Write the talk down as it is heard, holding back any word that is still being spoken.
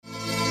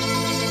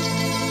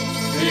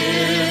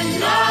In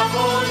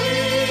Napoli,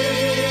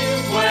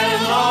 where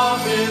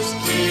love is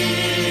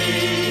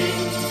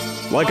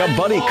king. Like a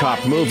buddy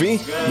cop movie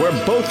where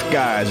both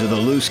guys are the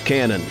loose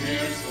cannon.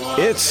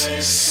 It's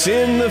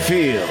Sin the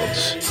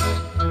Fields.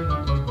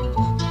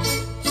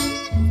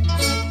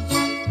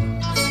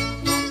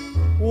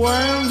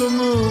 When the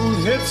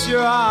moon hits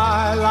your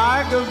eye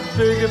like a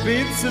big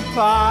pizza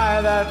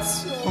pie,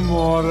 that's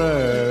amore.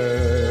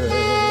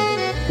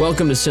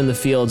 Welcome to Sin the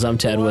Fields. I'm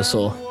Ted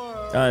Whistle.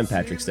 I'm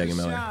Patrick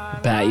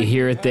Stegemiller. Pat, you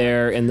hear it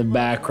there in the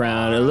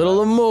background. A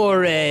little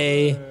amore.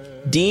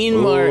 Dean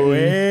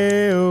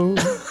Martin.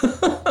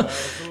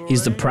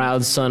 He's the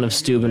proud son of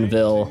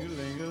Steubenville.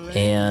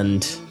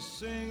 And,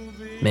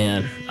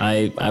 man,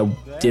 I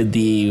did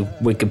the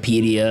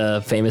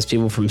Wikipedia famous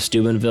people from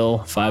Steubenville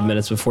 5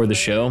 minutes before the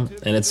show.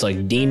 And it's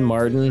like Dean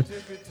Martin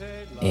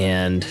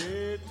and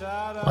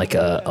like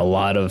a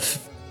lot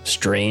of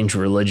strange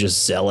religious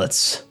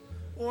zealots.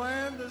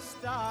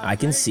 I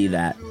can see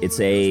that.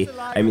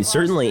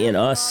 Certainly in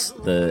us,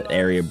 the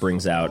area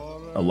brings out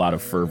a lot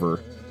of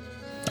fervor.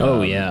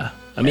 Oh, yeah.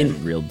 I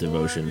mean, real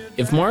devotion.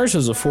 If Mars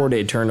was a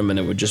 4-day tournament,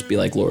 it would just be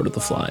like Lord of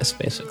the Flies,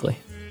 basically.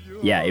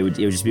 Yeah, it would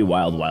just be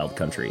wild, wild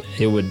country.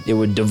 It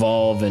would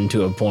devolve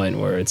into a point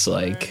where it's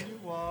like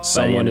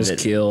someone is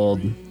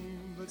killed.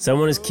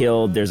 Someone is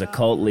killed. There's a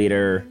cult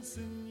leader.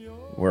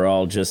 We're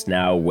all just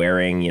now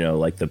wearing,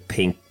 like the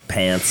pink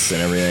pants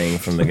and everything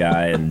from the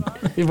guy, and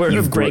you're wearing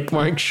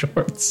breakmark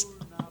shorts.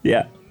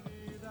 Yeah.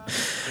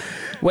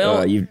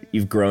 Well,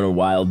 you've grown a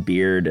wild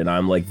beard, and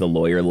I'm like the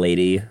lawyer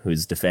lady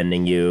who's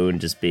defending you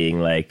and just being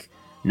like,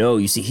 no,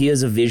 you see, he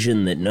has a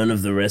vision that none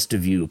of the rest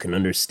of you can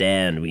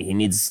understand. He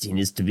needs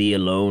to be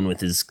alone with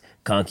his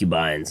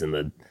concubines in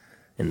the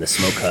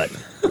smoke hut.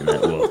 And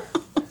don't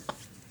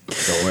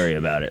worry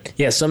about it.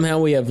 Yeah, somehow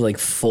we have like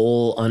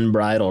full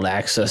unbridled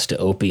access to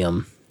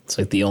opium. It's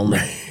like the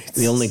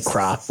only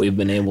crop we've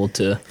been able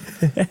to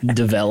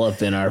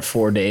develop in our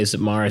 4 days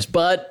at Mars.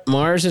 But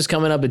Mars is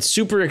coming up. It's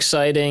super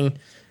exciting.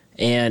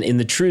 And in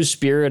the true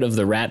spirit of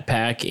the Rat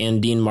Pack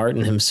and Dean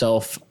Martin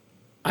himself,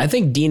 I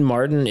think Dean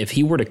Martin, if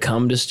he were to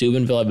come to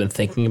Steubenville, I've been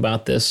thinking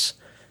about this,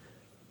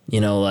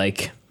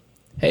 like,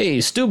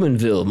 hey,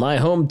 Steubenville, my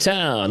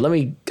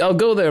hometown. I'll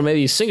go there,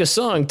 maybe sing a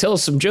song, tell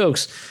some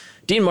jokes.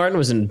 Dean Martin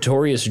was a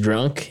notorious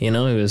drunk, he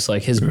was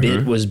like, his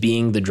bit was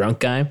being the drunk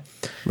guy.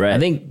 Right. I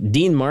think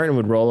Dean Martin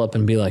would roll up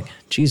and be like,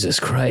 Jesus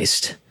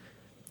Christ,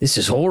 this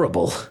is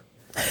horrible.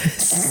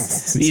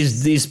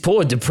 These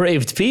poor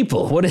depraved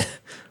people.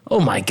 Oh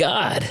my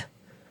God.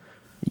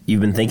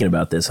 You've been thinking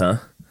about this, huh?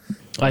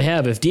 I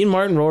have. If Dean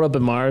Martin rolled up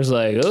at Mars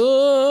like,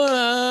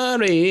 oh,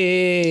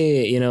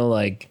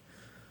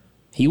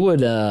 he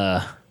would,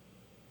 I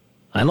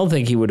don't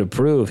think he would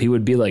approve. He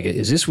would be like,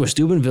 is this where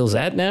Steubenville's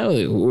at now?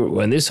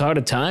 In this hard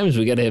of times,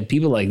 we got to have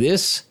people like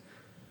this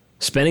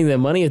spending their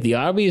money at the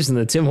Arby's and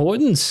the Tim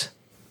Hortons.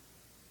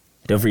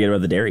 Don't forget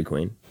about the Dairy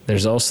Queen.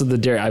 There's also the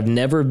Dairy. I've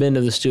never been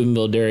to the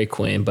Steubenville Dairy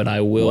Queen, but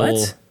I will.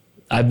 What?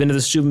 I've been to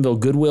the Steubenville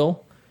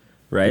Goodwill.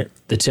 Right.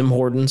 The Tim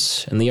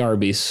Hortons and the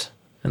Arby's.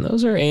 And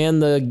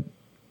the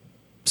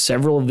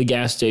several of the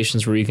gas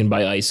stations where you can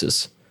buy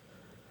ices.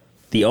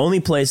 The only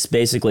place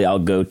basically I'll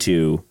go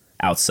to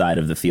outside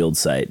of the field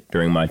site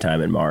during my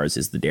time at Mars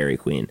is the Dairy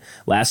Queen.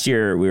 Last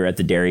year we were at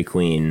the Dairy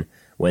Queen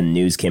when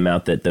news came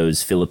out that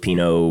those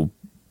Filipino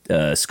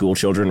school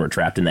children were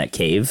trapped in that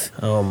cave.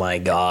 Oh my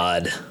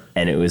God.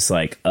 And it was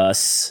like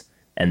us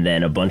and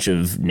then a bunch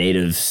of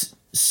native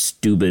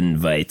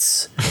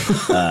Steubenvites,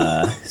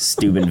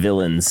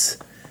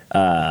 Steubenvillans,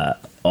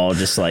 all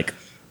just like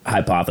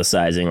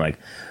hypothesizing like,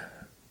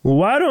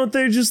 why don't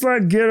they just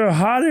like get a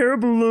hot air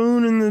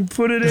balloon and then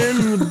put it in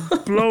and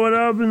blow it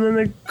up and then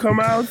they come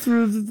out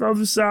through the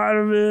other side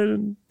of it?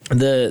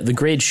 The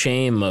great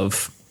shame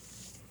of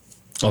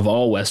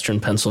all Western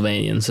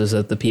Pennsylvanians is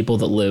that the people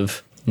that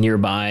live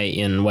nearby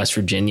in West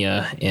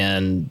Virginia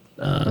and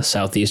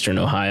southeastern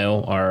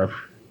Ohio are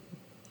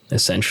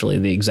essentially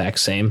the exact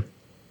same.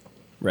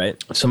 Right.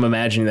 So I'm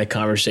imagining that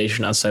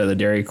conversation outside of the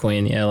Dairy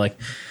Queen. Yeah, like,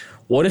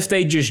 what if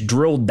they just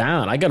drilled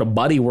down? I got a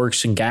buddy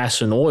works in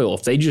gas and oil.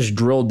 If they just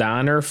drilled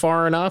down there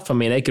far enough,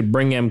 they could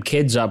bring them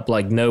kids up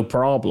like no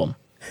problem.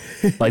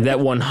 Like that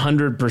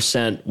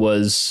 100%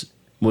 was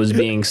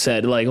being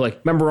said. Like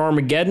remember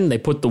Armageddon? They're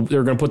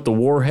going to put the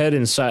warhead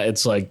inside.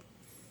 It's like,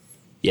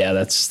 yeah,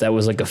 that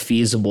was like a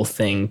feasible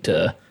thing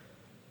to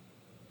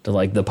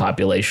like the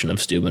population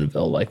of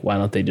Steubenville. Like, why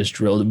don't they just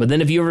drill it? But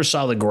then if you ever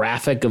saw the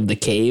graphic of the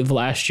cave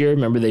last year,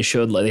 remember they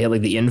showed they had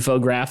like the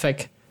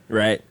infographic?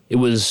 Right. It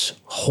was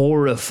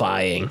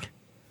horrifying.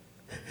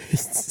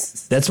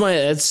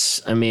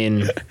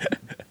 The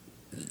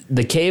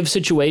cave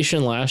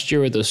situation last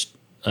year with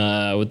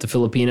the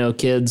Filipino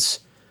kids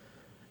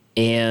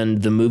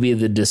and the movie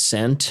The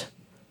Descent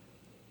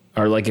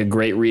are like a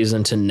great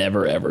reason to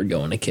never ever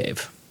go in a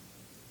cave.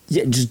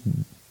 Yeah, just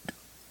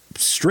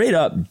straight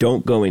up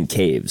don't go in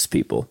caves,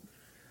 people.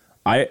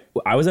 I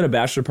was at a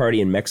bachelor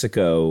party in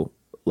Mexico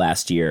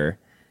last year.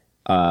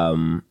 I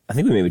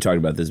think we maybe talked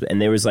about this,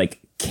 and there was like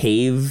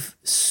cave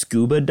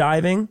scuba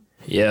diving.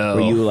 Yo.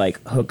 where you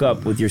like hook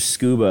up with your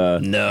scuba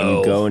and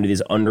you go into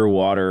these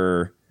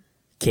underwater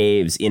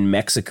caves in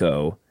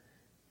Mexico,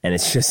 and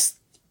it's just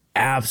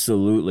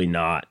absolutely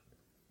not,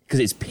 because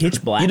it's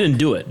pitch black. You didn't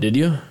do it, did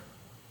you?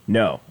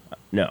 No.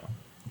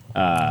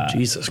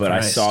 Jesus But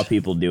Christ. I saw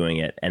people doing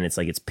it, and it's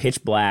like it's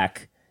pitch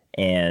black,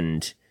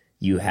 and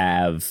you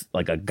have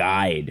like a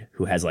guide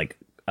who has like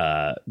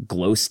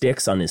glow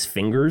sticks on his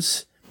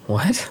fingers.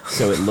 What?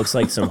 So it looks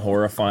like some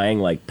horrifying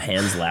like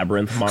Pan's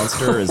Labyrinth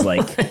monster is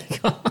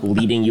like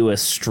leading you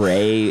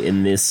astray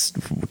in this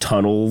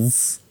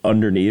tunnels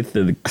underneath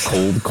the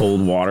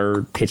cold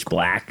water, pitch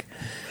black.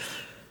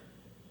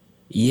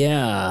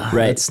 Yeah.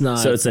 Right. It's not.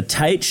 So it's a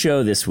tight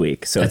show this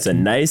week. So it's a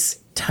nice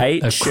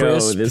tight show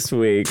crisp this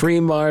week.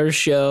 Pre-Mars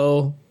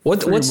show.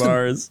 What's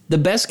Pre-Mars. the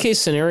best case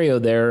scenario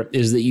there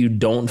is that you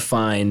don't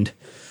find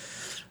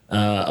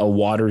a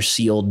water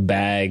sealed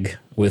bag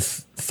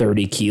with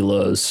 30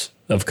 kilos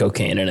of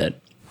cocaine in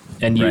it,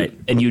 and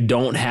you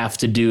don't have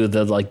to do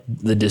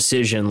the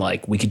decision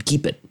like we could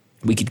keep it.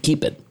 We could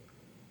keep it.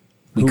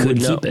 We could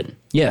keep it.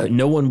 Yeah,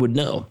 no one would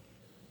know.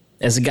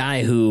 As a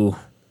guy who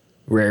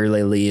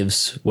rarely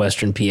leaves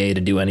Western PA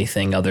to do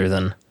anything other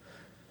than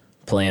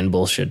playing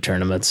bullshit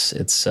tournaments,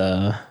 it's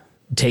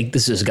take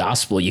this as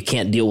gospel. You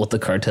can't deal with the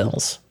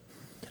cartels.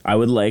 I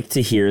would like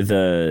to hear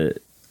the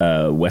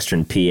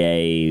Western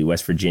PA,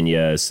 West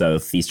Virginia,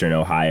 Southeastern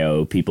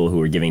Ohio people who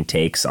are giving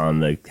takes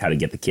on how to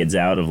get the kids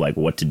out of like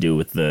what to do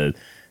with the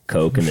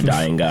coke and the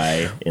dying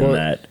guy in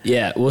that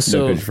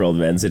so no controlled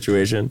men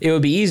situation. It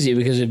would be easy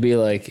because it'd be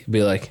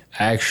like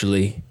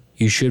actually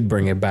you should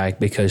bring it back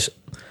because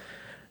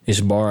this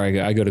bar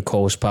I go to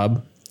Cole's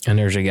Pub and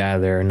there's a guy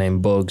there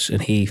named Bugs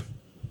and he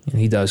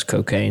does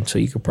cocaine, so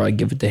you could probably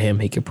give it to him.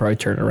 He could probably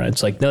turn it around.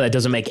 It's like, no, that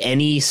doesn't make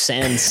any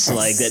sense.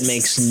 Like, that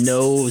makes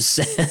no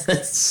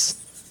sense.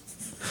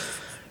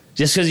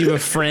 Just because you have a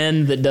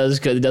friend that does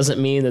good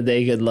doesn't mean that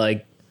they could,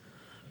 like...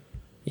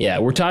 Yeah,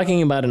 we're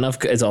talking about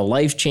enough... It's a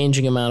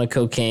life-changing amount of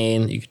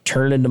cocaine. You could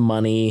turn into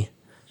money.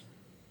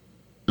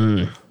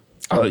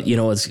 Oh, you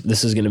know,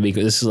 this is going to be...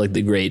 This is like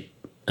the great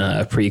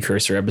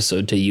precursor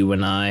episode to you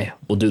and I.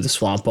 We'll do the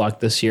Swamp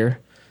Walk this year.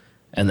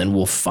 And then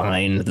we'll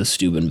find the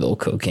Steubenville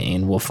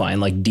cocaine. We'll find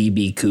like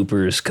D.B.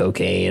 Cooper's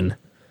cocaine.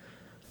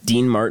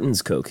 Dean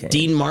Martin's cocaine.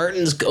 Dean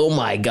Martin's, oh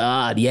my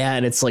God. Yeah,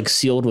 and it's like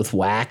sealed with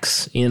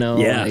wax, you know?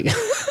 Yeah. Like,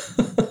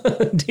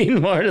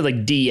 Dean Martin,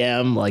 like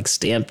DM, like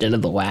stamped into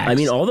the wax. I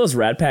mean, all those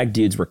Rat Pack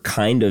dudes were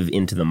kind of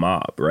into the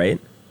mob,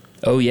 right?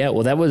 Oh, yeah.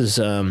 Well, that was,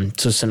 so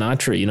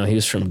Sinatra, you know, he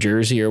was from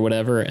Jersey or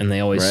whatever. And they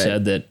always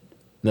said that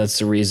that's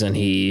the reason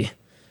he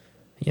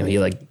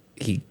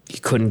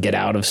couldn't get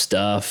out of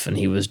stuff, and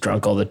he was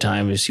drunk all the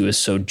time because he was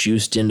so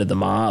juiced into the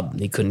mob,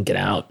 he couldn't get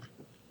out.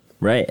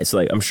 Right. It's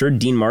like, I'm sure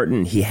Dean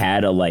Martin, he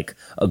had a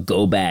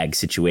go bag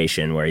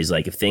situation where he's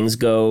like, if things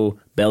go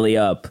belly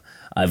up,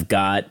 I've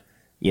got,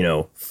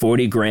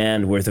 40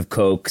 grand worth of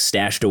coke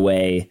stashed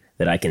away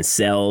that I can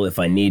sell if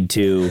I need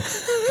to,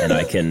 and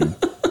I can,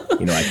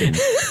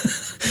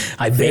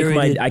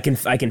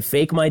 I can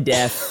fake my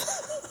death,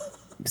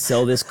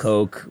 sell this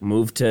coke,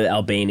 move to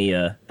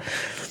Albania,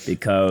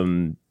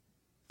 become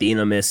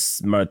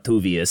Dynamis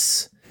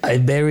Martuvius. I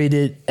buried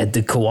it at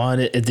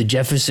the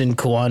Jefferson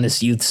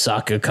Kiwanis Youth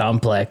Soccer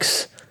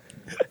Complex,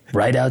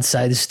 right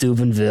outside of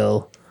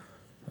Steubenville.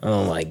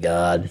 Oh my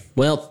God.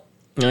 Well,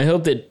 I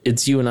hope that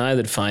it's you and I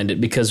that find it,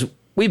 because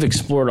we've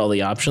explored all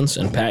the options,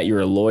 and Pat,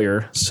 you're a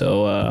lawyer,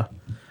 so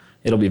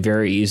it'll be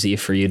very easy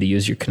for you to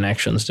use your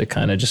connections to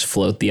kind of just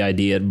float the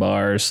idea at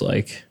bars.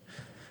 Like,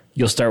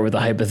 you'll start with a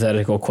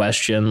hypothetical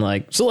question,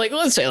 let's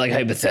say,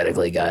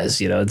 hypothetically, guys,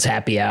 it's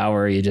happy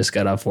hour, you just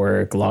got off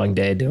work, long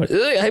day, doing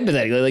it.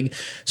 Hypothetically,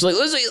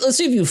 let's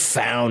see if you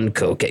found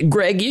cocaine.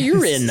 Greg,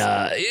 you're in,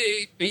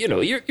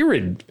 you're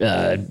in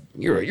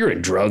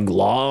drug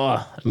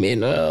law. I mean,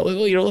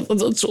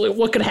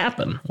 what could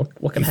happen?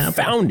 What can happen?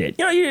 Found it.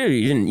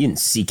 You didn't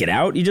seek it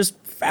out. You just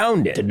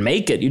found it. Didn't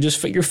make it. You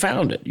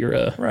found it. You're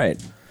a right.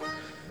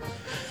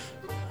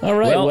 All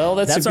right. Well,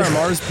 that's our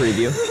Mars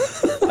preview.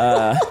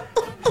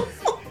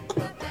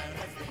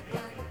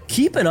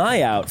 Keep an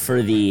eye out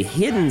for the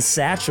hidden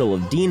satchel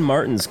of Dean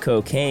Martin's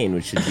cocaine,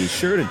 which should be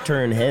sure to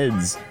turn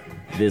heads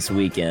this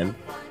weekend.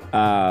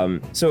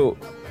 So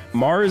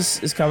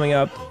Mars is coming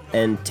up,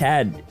 and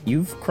Tad,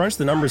 you've crunched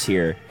the numbers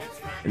here,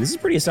 and this is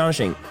pretty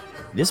astonishing.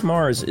 This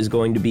Mars is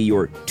going to be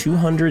your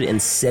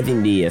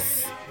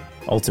 270th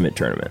Ultimate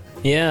Tournament.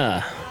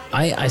 Yeah.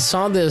 I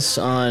saw this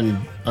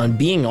on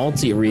Being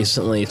Alti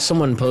recently.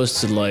 Someone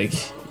posted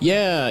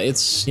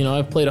it's,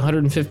 I've played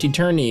 150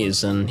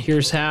 tourneys, and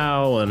here's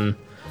how, and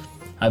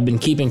I've been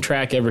keeping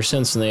track ever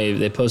since, and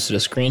they posted a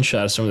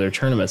screenshot of some of their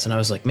tournaments, and I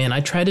was like, man,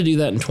 I tried to do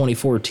that in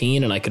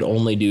 2014, and I could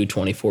only do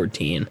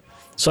 2014.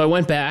 So I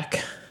went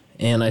back,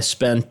 and I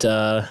spent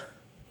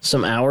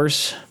some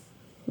hours.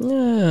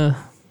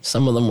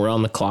 Some of them were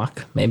on the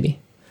clock, maybe.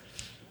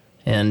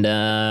 And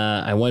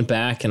I went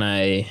back, and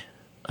I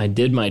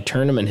did my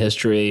tournament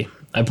history.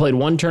 I played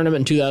one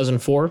tournament in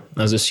 2004.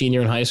 I was a senior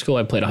in high school.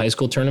 I played a high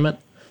school tournament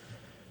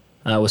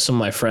with some of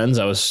my friends.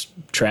 I was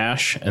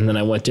trash, and then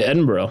I went to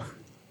Edinburgh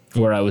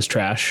where I was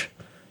trash.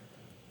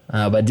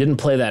 But I didn't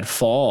play that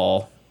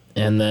fall.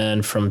 And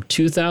then from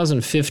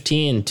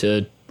 2015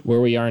 to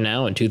where we are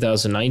now in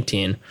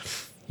 2019,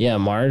 yeah,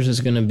 Mars is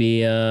going to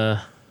be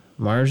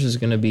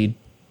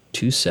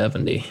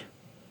 270.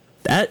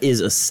 That is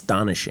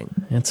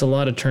astonishing. It's a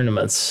lot of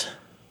tournaments.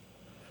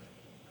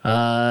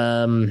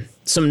 Some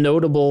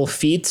notable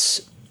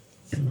feats.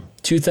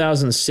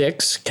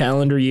 2006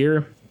 calendar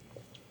year,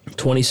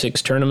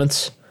 26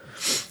 tournaments.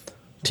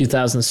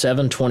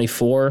 2007,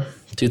 24.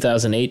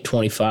 2008,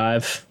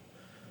 25.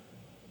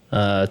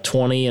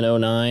 20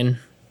 and 09.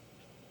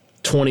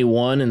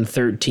 21 and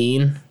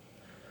 13.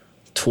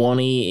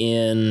 20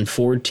 and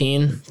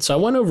 14. So I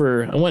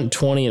went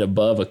 20 and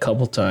above a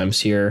couple times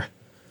here.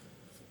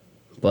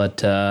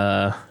 But,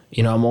 I'm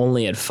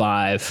only at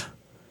 5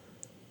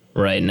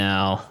 right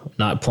now,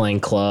 not playing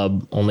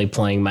club, only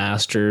playing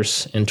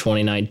Masters in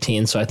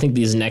 2019. So I think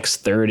these next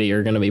 30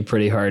 are going to be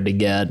pretty hard to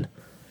get.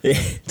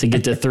 To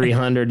get to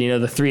 300,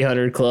 the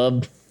 300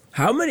 club.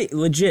 How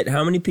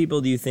many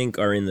people do you think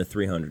are in the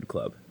 300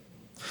 club?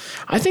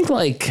 I think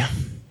like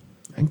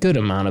a good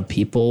amount of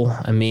people.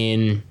 I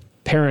mean,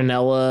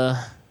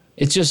 Paranella,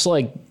 it's just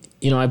like,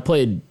 I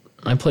played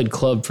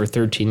club for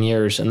 13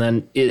 years, and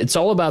then it's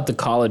all about the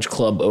college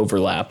club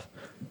overlap.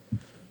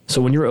 So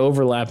when you're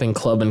overlapping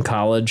club and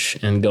college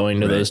and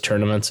going to those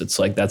tournaments, it's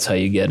like that's how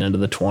you get into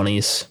the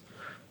 20s.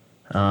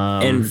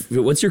 And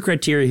what's your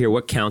criteria here?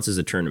 What counts as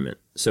a tournament?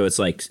 So it's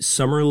like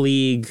Summer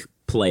League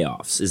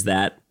playoffs. Is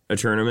that a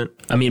tournament?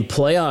 I mean,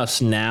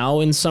 playoffs now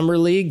in Summer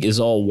League is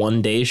all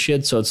one-day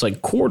shit. So it's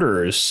like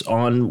quarters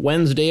on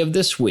Wednesday of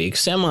this week,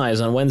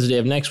 semis on Wednesday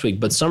of next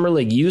week. But Summer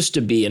League used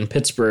to be in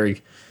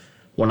Pittsburgh.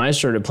 When I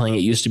started playing,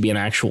 it used to be an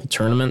actual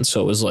tournament. So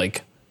it was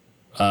like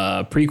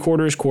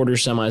pre-quarters,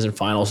 quarters, semis, and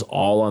finals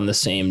all on the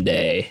same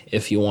day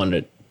if you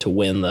wanted to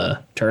win the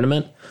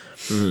tournament.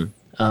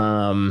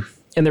 Mm-hmm.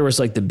 And there was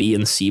like the B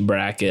and C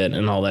bracket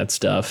and all that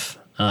stuff.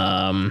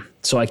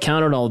 So I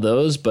counted all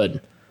those,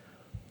 but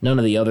none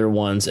of the other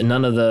ones and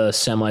none of the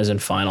semis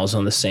and finals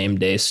on the same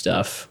day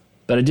stuff.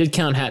 But I did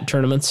count hat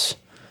tournaments.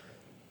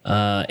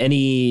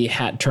 Any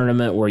hat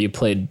tournament where you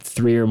played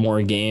 3 or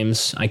more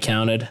games, I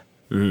counted.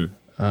 Mm-hmm.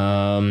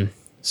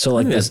 So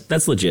like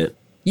that's legit.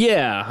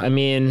 Yeah, I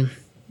mean,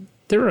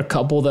 there were a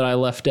couple that I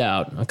left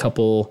out. A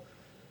couple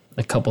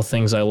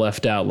things I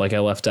left out, like I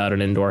left out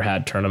an indoor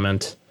hat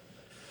tournament.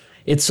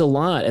 It's a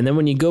lot. And then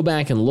when you go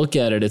back and look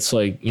at it, it's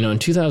like, in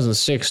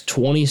 2006,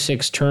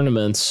 26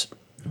 tournaments,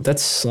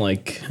 that's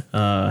like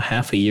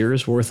half a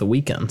year's worth of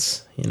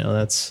weekends.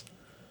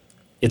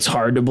 It's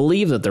hard to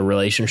believe that the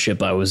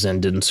relationship I was in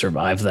didn't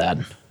survive that.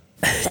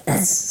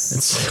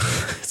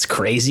 It's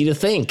crazy to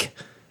think.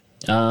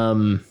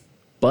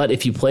 But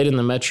if you played in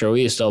the Metro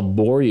East, I'll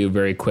bore you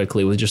very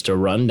quickly with just a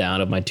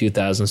rundown of my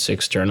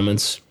 2006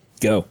 tournaments.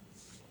 Go.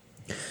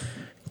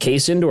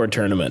 Case Indoor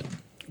Tournament,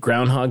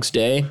 Groundhog's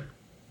Day,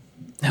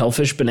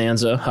 Hellfish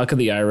Bonanza, Huck of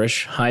the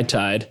Irish, High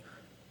Tide,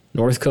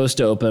 North Coast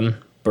Open,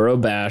 Borough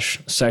Bash,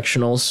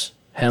 Sectionals,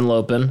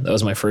 Henlopen, that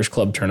was my first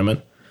club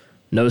tournament,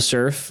 No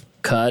Surf,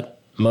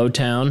 Cut,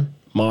 Motown,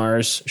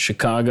 Mars,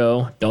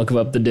 Chicago, Don't Give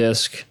Up the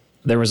Disc.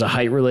 There was a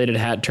height-related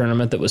hat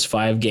tournament that was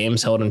 5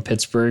 games held in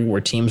Pittsburgh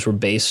where teams were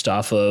based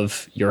off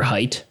of your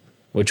height,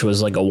 which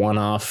was like a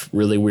one-off,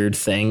 really weird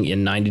thing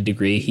in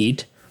 90-degree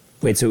heat.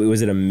 Wait, so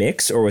was it a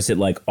mix, or was it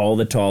like all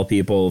the tall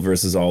people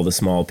versus all the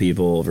small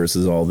people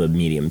versus all the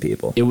medium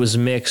people? It was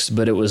mixed,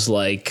 but it was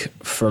like,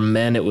 for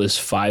men, it was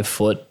 5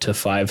 foot to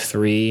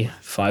 5'3",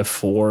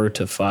 5'4"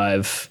 to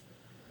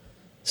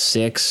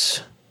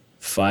 5'6",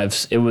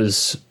 5. It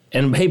was,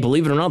 and hey,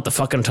 believe it or not, the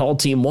fucking tall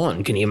team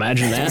won. Can you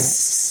imagine that?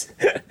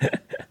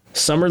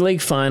 Summer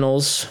League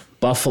Finals,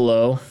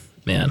 Buffalo.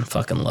 Man,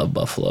 fucking love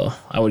Buffalo.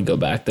 I would go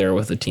back there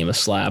with a team of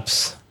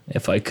slaps.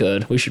 If I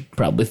could. We should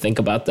probably think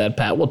about that,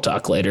 Pat. We'll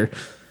talk later.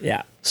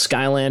 Yeah.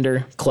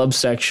 Skylander, Club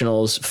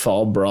Sectionals,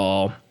 Fall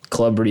Brawl,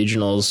 Club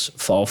Regionals,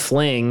 Fall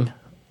Fling.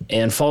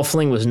 And Fall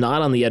Fling was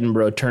not on the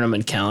Edinburgh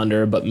tournament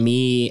calendar, but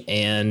me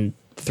and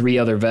 3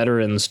 other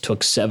veterans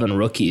took 7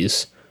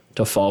 rookies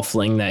to Fall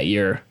Fling that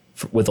year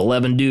with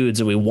 11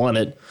 dudes, and we won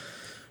it.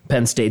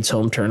 Penn State's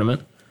home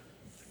tournament.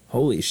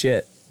 Holy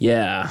shit.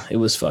 Yeah, it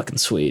was fucking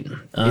sweet.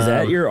 Is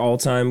that your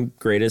all-time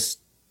greatest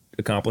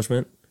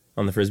accomplishment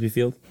on the Frisbee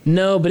field?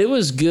 No, but it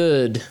was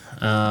good.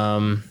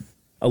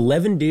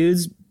 11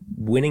 dudes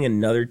winning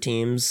another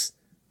team's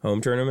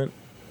home tournament?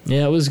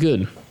 Yeah, it was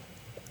good.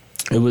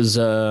 It was,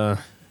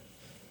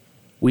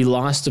 we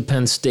lost to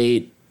Penn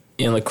State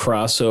in the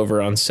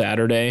crossover on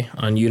Saturday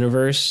on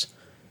Universe,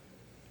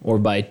 or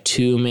by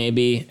 2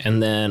 maybe,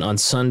 and then on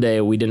Sunday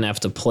we didn't have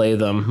to play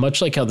them,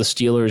 much like how the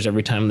Steelers,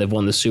 every time they've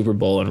won the Super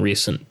Bowl in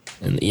recent,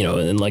 in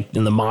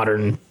the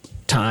modern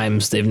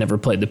times, they've never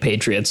played the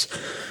Patriots.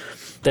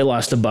 They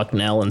lost to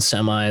Bucknell in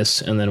semis,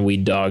 and then we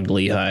dogged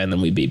Lehigh, and then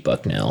we beat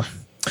Bucknell.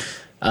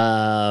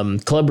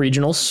 Club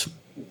Regionals,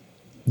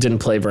 didn't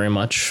play very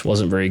much,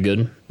 wasn't very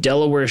good.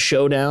 Delaware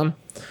Showdown,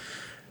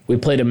 we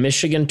played a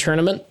Michigan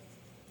tournament,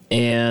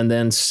 and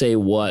then Say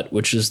What,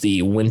 which is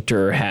the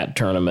winter hat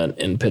tournament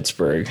in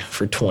Pittsburgh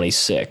for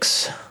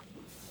 26.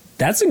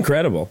 That's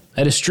incredible.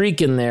 I had a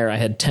streak in there. I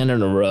had 10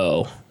 in a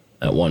row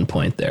at one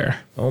point there.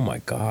 Oh my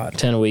God.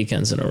 10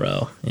 weekends in a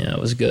row. Yeah, it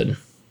was good.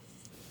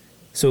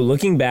 So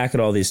looking back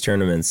at all these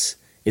tournaments,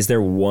 is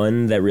there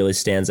one that really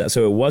stands out?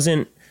 So it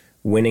wasn't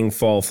winning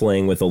Fall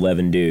Fling with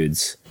 11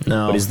 dudes.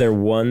 No. But is there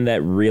one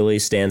that really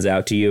stands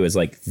out to you as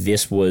like,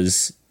 this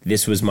was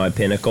my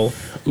pinnacle?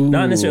 Ooh.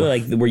 Not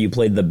necessarily like where you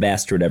played the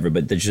best or whatever,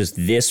 but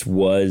this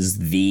was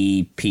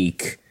the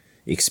peak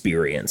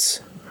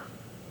experience.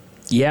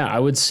 Yeah, I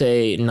would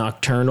say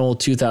Nocturnal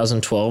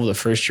 2012, the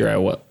first year I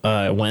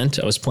went.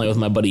 I was playing with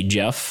my buddy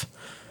Jeff,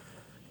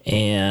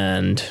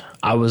 and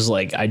I was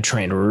like, I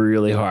trained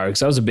really hard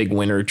because I was a big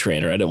winter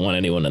trainer. I didn't want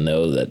anyone to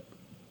know that.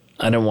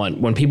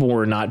 When people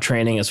were not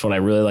training, it's when I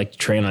really liked to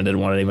train. I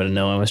didn't want anyone to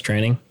know I was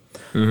training.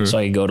 Mm-hmm. So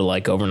I could go to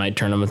like overnight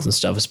tournaments and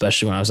stuff,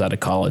 especially when I was out of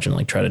college, and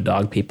like try to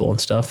dog people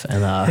and stuff.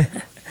 And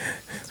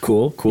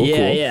Cool.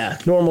 Yeah.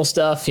 Normal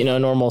stuff,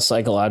 normal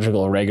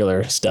psychological,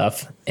 regular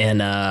stuff.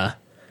 And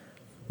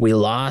we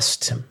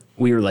lost.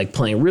 We were like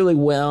playing really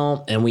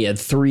well, and we had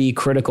 3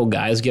 critical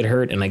guys get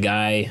hurt, and a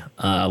guy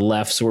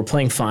left. So we're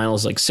playing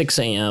finals like 6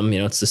 a.m.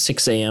 It's the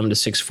 6 a.m. to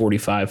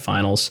 6:45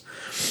 finals.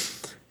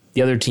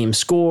 The other team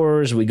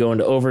scores. We go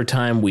into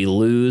overtime. We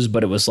lose,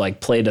 but it was like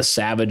played a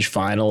savage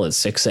final at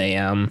 6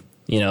 a.m.,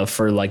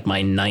 for like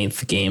my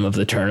 9th game of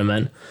the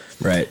tournament.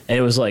 Right. And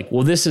it was like,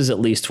 well, this is at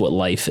least what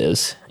life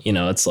is.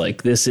 It's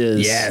like, this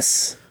is.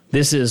 Yes.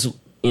 This is,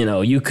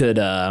 you could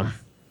have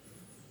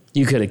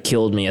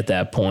killed me at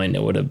that point.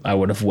 I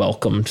would have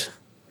welcomed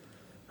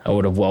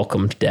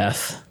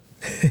death.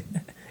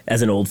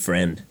 As an old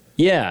friend.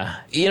 Yeah.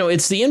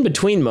 It's the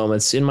in-between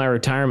moments in my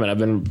retirement. I've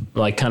been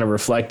like kind of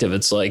reflective.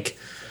 It's like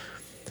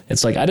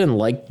I didn't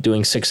like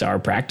doing 6-hour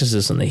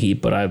practices in the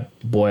heat, but I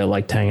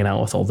liked hanging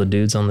out with all the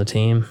dudes on the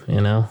team,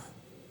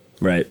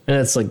 Right. And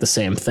it's like the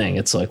same thing.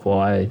 It's like, well,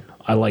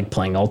 I like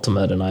playing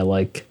Ultimate and I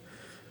like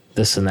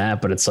this and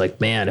that, but it's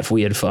like, man, if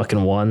we had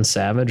fucking won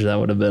Savage, that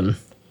would have been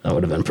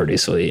pretty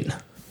sweet.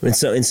 And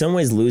so in some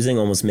ways, losing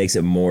almost makes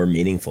it more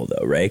meaningful,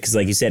 though, right? Because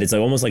like you said, it's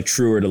like almost like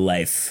truer to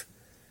life,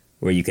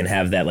 where you can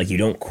have that, like you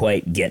don't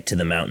quite get to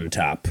the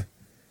mountaintop,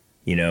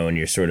 and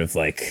you're sort of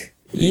like,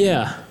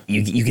 yeah,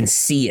 you can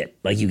see it,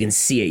 like you can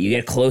see it. You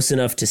get close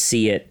enough to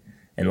see it,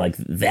 and like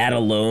that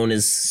alone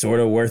is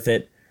sort of worth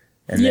it.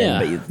 And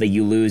then, but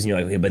you lose, and you're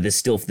like, okay, but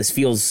this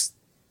feels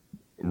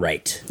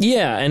right.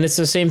 Yeah, and it's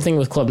the same thing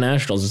with Club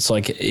Nationals. It's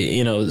like,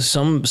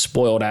 some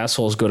spoiled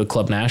assholes go to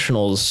Club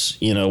Nationals,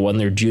 when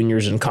they're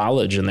juniors in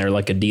college, and they're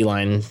like a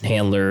D-line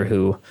handler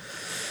who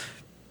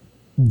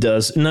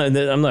does. No,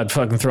 I'm not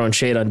fucking throwing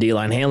shade on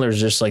D-line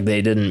handlers. Just like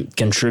they didn't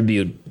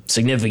contribute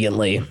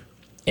significantly,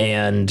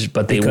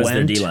 but they because went.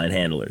 They're D-line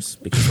handlers.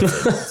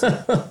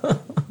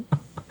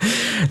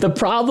 The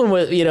problem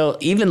with,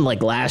 even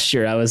like last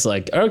year, I was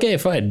like, okay,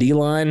 fine,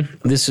 D-line,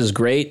 this is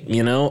great,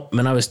 and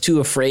I was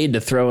too afraid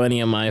to throw any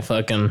of my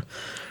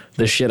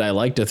the shit I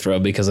like to throw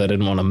because I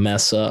didn't want to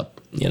mess up,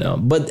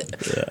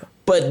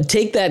 But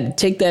take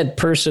that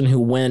person who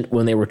went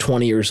when they were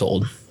 20 years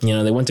old.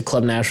 They went to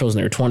Club Nationals and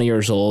they were 20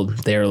 years old.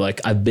 They're like,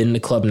 I've been to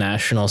Club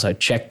Nationals. I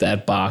checked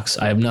that box.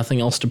 I have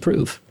nothing else to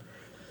prove.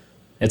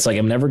 It's like,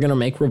 I'm never going to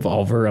make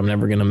Revolver. I'm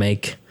never going to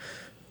make,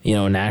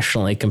 a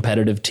nationally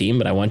competitive team,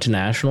 but I went to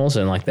nationals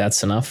and like,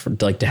 that's enough for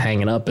like to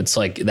hang it up. It's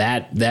like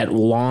that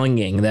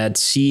longing, that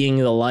seeing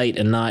the light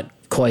and not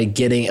quite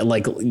getting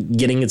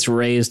its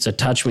rays to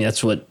touch me.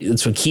 That's what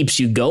keeps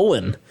you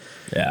going.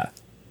 Yeah.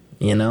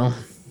 Well,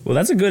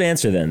 that's a good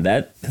answer then.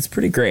 That's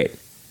pretty great.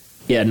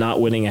 Yeah.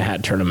 Not winning a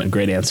hat tournament.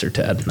 Great answer,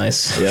 Ted.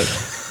 Nice. Yep.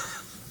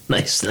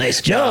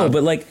 Nice job. No,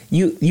 but like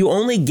you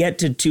only get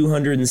to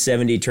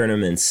 270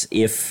 tournaments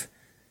if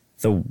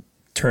the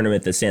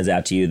tournament that stands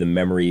out to you, the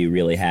memory you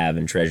really have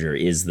and treasure,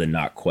 is the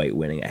not quite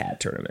winning a hat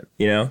tournament.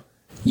 Yeah.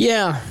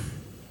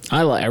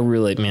 I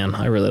really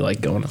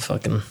like going to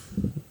fucking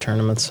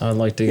tournaments. I'd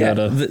like to go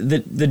to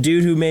the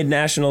dude who made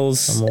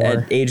nationals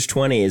at age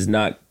 20 is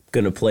not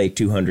going to play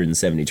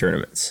 270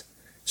 tournaments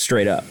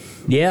straight up.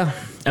 Yeah.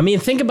 I mean,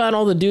 think about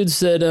all the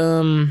dudes that,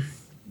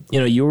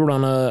 you were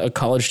on a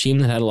college team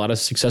that had a lot of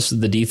success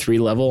at the D3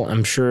 level.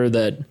 I'm sure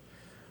that,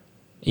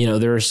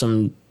 there are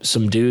some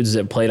dudes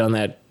that played on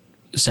that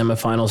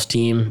semifinals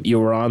team you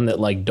were on that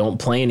like don't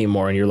play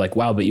anymore. And you're like,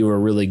 wow, but you were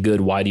really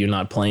good. Why do you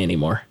not play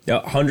anymore?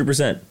 Yeah,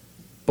 100%.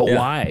 But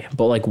why?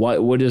 But like,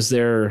 what is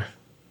their,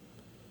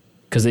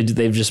 because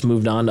they've just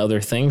moved on to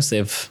other things.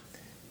 They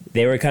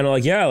were kind of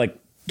like,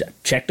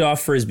 checked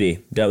off Frisbee.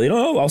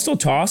 I'll still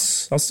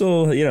toss. I'll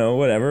still,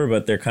 whatever.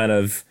 But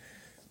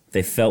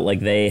they felt like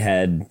they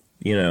had,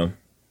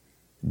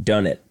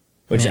 done it,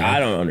 which I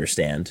don't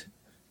understand.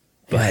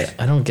 But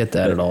I don't get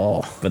that at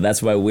all. But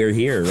that's why we're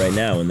here right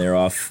now, and they're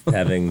off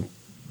having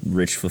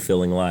rich,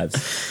 fulfilling lives.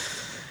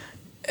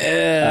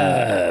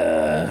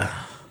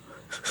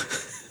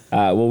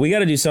 Well, we got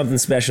to do something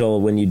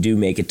special when you do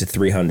make it to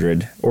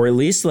 300, or at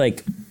least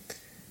like,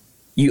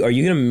 are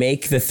you going to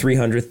make the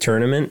 300th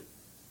tournament?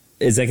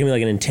 Is that going to be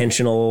like an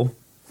intentional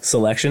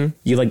selection?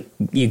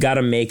 You got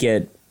to make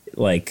it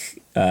like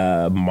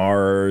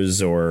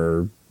Mars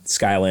or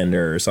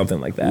Skylander or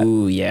something like that.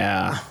 Ooh,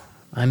 yeah.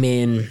 I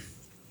mean,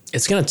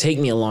 it's going to take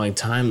me a long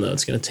time, though.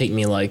 It's going to take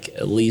me like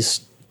at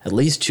least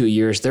 2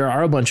 years. There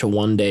are a bunch of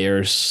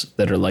one-dayers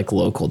that are like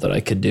local that I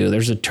could do.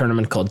 There's a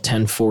tournament called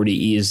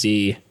 1040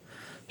 EZ.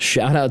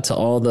 Shout out to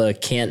all the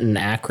Canton,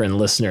 Akron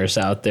listeners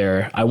out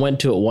there. I went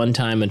to it one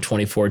time in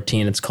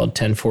 2014. It's called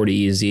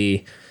 1040 EZ,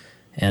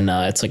 and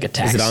it's like a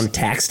tax. Is it on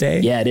tax day?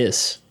 Yeah, it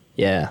is.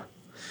 Yeah.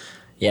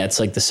 Yeah, it's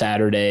like the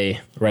Saturday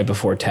right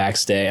before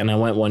tax day. And I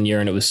went one year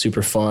and it was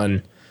super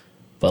fun.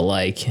 But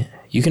like,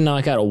 you can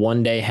knock out a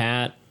one-day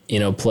hat,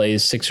 play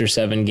 6 or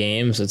 7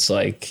 games. It's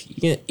like,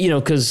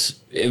 because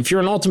if you're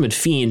an Ultimate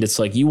Fiend, it's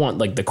like you want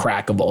like the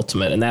crack of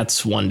Ultimate, and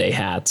that's one-day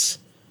hats.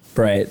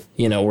 Right.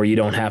 Where you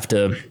don't have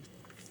to,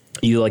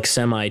 you like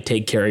semi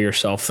take care of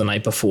yourself the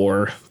night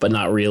before, but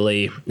not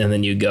really. And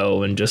then you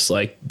go and just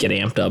like get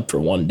amped up for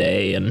one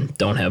day and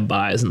don't have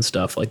buys and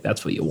stuff. Like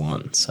that's what you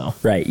want. So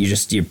right.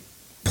 You're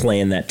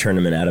playing that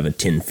tournament out of a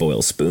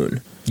tinfoil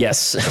spoon.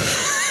 Yes.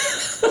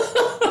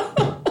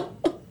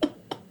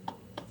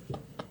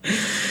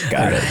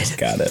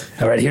 Got it.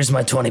 All right, here's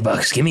my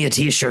 $20. Give me a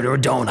t-shirt or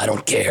don't. I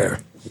don't care.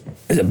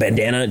 Is it a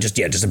bandana? Just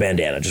a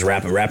bandana. Just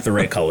wrap the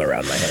right color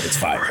around my head. It's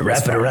fine.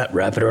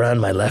 Wrap it around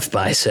my left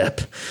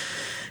bicep,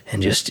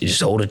 and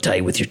just hold it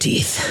tight with your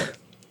teeth.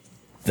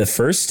 The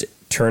first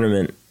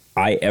tournament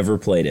I ever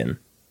played in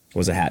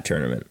was a hat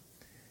tournament,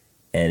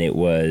 and it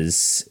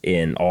was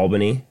in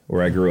Albany,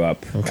 where I grew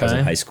up. I was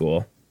in high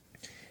school,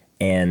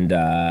 and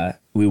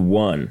we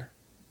won.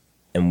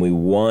 And we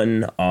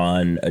won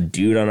on a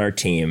dude on our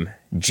team,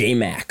 J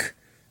Mac,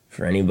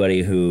 for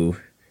anybody who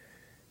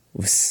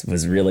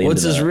was really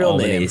What's into his the real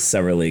Albany name?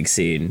 Summer League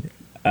scene.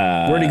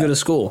 Where'd he go to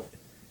school?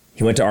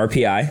 He went to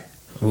RPI.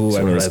 Ooh, I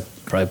probably One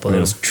played of him.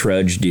 those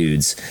trudge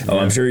dudes. Oh,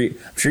 I'm sure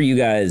you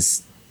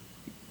guys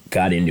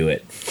got into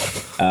it.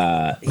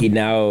 I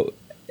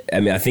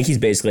think he's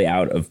basically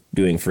out of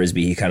doing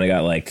Frisbee. He kind of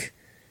got like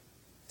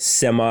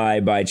semi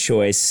by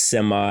choice,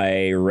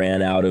 semi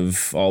ran out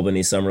of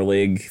Albany Summer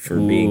League for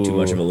being too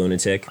much of a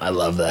lunatic. I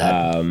love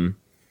that.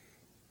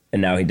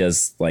 And now he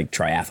does like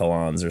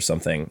triathlons or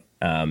something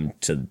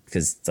because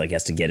it's like he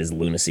has to get his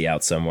lunacy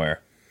out somewhere.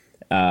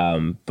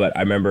 But I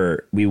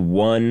remember we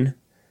won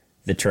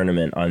the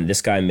tournament on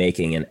this guy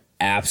making an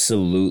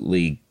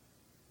absolutely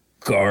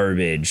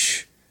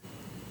garbage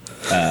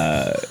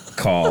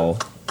call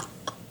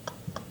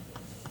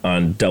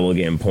on double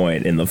game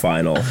point in the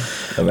final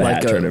of a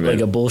hat tournament.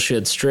 Like a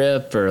bullshit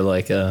strip or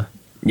like a...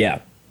 Yeah,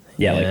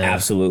 like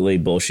absolutely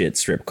bullshit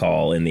strip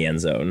call in the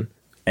end zone.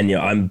 And,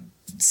 I'm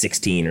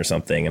 16 or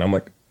something, and I'm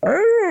like, I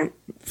don't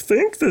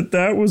think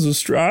that was a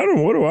strip. I don't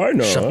know. What do I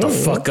know? Shut the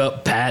fuck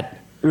up, Pat.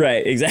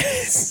 Right,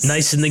 exactly.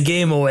 Nice in the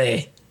game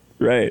away.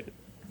 Right.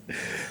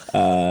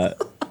 And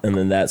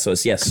then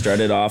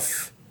started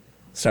off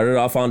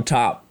on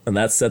top, and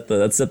that set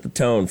the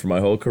tone for my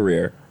whole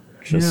career.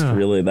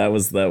 Really, that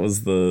was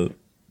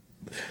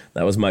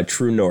my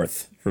true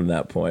north from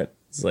that point.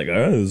 It's like,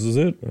 this is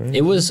it.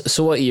 It was,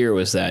 so what year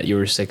was that? You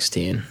were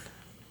 16.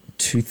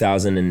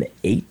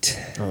 2008.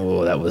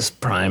 Oh, that was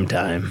prime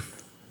time.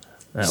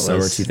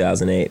 Summer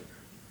 2008.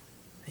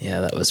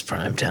 Yeah, that was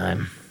prime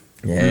time.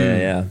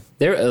 Yeah.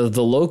 There,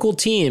 the local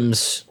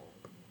teams,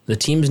 the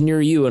teams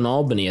near you in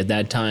Albany at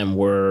that time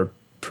were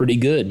pretty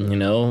good,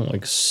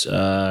 like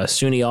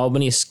SUNY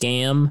Albany,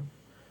 Scam.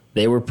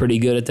 They were pretty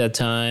good at that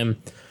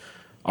time.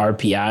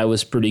 RPI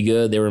was pretty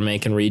good. They were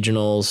making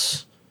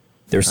regionals.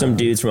 There were some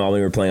dudes from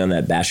Albany who were playing on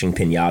that Bashing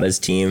Pinatas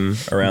team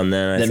around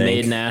then, I think. That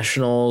made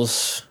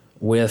nationals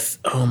with,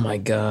 oh my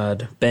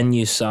God, Ben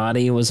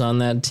Usati was on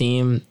that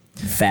team.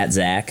 Fat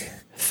Zach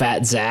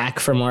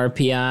from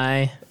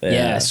RPI.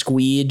 Yeah,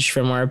 Squeege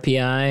from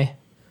RPI.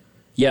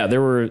 Yeah, there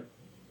were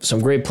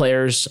some great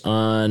players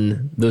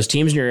on those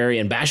teams in your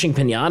area. And Bashing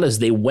Pinatas,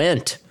 they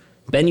went.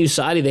 Ben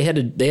Usati,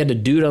 they had a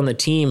dude on the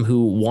team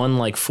who won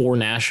like 4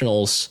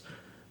 nationals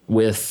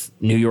with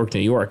New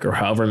York, or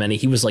however many.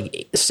 He was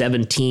like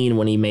 17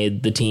 when he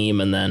made the team,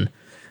 and then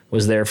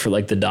was there for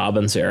like the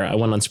Dobbins era. I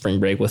went on spring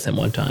break with him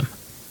one time.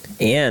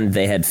 And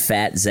they had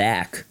Fat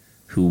Zach,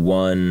 who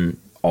won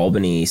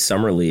Albany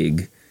Summer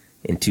League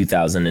in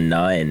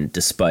 2009,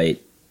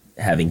 despite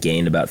having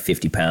gained about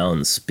 50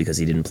 pounds because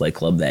he didn't play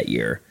club that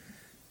year.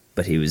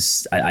 But he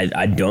was,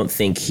 I don't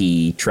think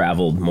he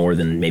traveled more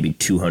than maybe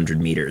 200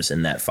 meters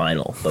in that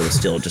final, but was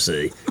still just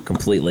a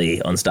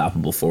completely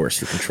unstoppable force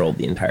who controlled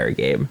the entire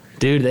game.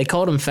 Dude, they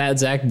called him Fat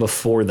Zach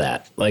before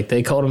that. Like,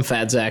 they called him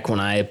Fat Zach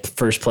when I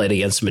first played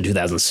against him in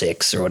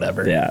 2006 or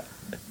whatever. Yeah.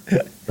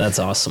 That's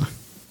awesome.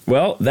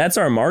 Well, that's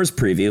our Mars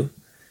preview.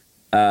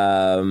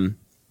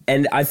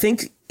 And I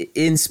think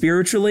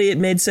spiritually it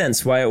made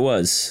sense why it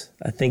was.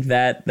 I think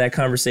that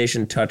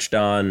conversation touched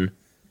on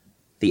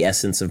the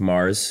essence of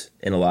Mars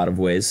in a lot of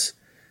ways.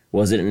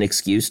 Was it an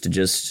excuse to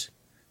just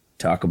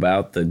talk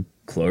about the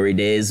glory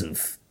days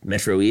of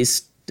Metro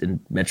East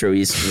and Metro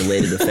East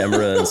related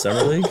ephemera and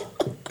Summer League?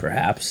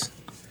 Perhaps.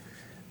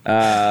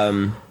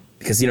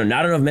 Because,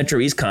 not enough Metro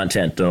East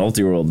content on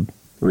Ultiworld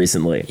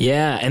recently.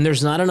 Yeah, and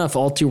there's not enough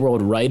Ultiworld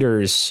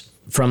writers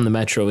from the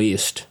Metro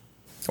East.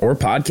 Or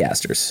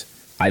podcasters.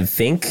 I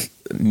think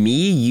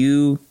me,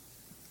 you,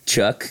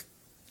 Chuck,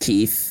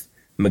 Keith,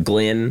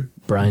 McGlynn,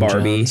 Brian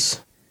Barbie,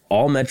 Jones.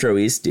 all Metro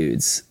East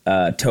dudes.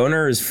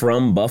 Toner is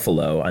from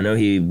Buffalo. I know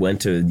he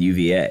went to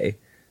UVA.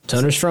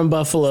 Toner's from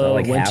Buffalo,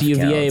 like went to half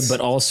UVA, counts. but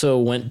also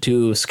went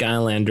to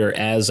Skylander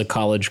as a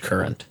college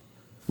current.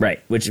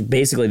 Right, which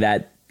basically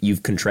that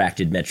you've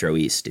contracted Metro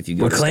East if you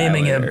go We're to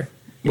claiming him. Skylander.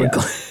 We're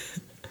Yeah.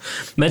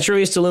 Metro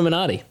East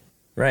Illuminati.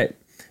 Right.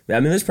 I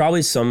mean, there's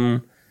probably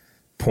some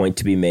point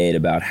to be made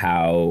about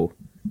how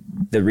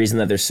the reason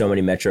that there's so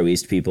many Metro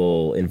East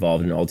people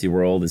involved in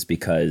Ultiworld is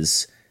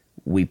because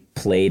we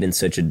played in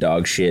such a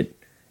dog shit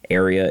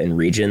area and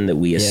region that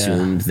we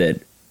assumed that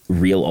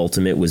Real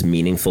Ultimate was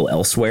meaningful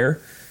elsewhere.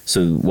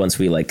 So once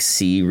we like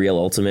see Real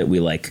Ultimate,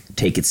 we like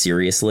take it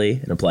seriously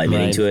and apply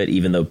meaning Right. to it,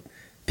 even though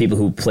people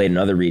who played in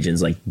other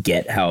regions like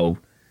get how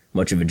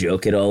much of a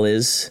joke it all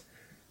is.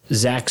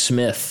 Zach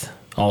Smith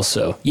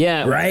also.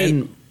 Yeah. Right.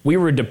 And we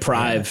were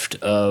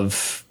deprived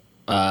of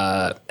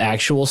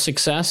actual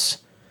success.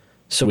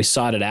 So we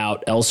sought it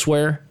out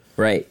elsewhere.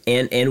 Right.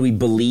 And we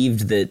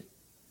believed that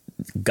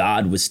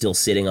God was still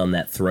sitting on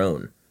that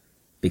throne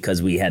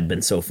because we had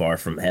been so far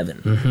from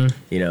heaven.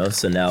 You know,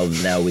 so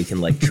now we can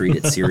like treat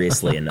it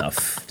seriously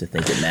enough to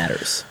think it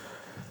matters.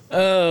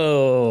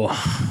 Oh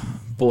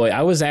boy,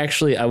 I was,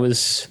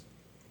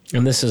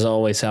 and this is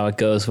always how it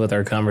goes with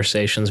our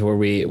conversations where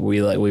we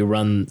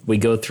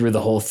go through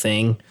the whole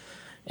thing.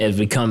 As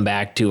we come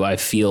back to, I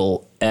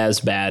feel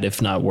as bad,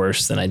 if not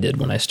worse, than I did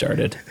when I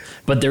started.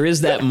 But there is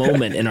that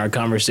moment in our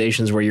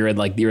conversations where you're at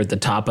the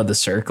top of the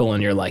circle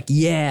and you're like,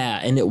 yeah,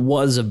 and it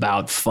was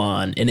about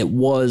fun, and it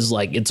was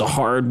like it's a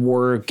hard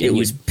work. It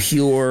was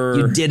pure.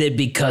 You did it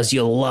because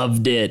you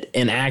loved it,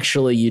 and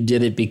actually you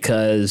did it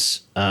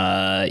because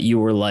you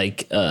were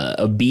like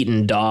a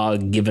beaten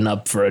dog given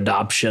up for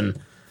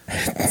adoption.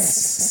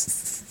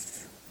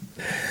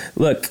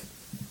 Look,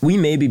 we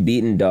may be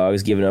beaten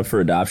dogs given up for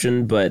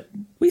adoption, but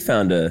we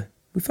found a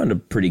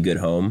pretty good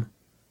home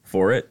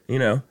for it, you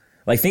know?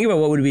 Like, think about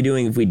what we'd be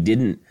doing if we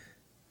didn't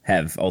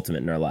have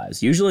Ultimate in our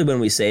lives. Usually when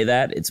we say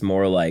that, it's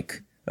more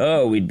like,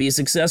 oh, we'd be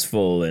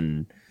successful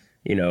and,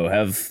 you know,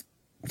 have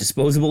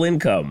disposable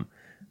income.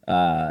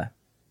 But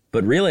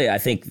really, I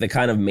think the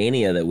kind of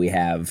mania that we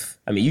have,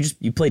 I mean,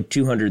 you played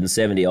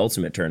 270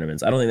 Ultimate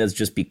tournaments. I don't think that's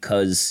just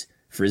because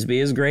Frisbee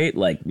is great.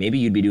 Like, maybe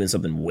you'd be doing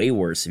something way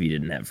worse if you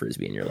didn't have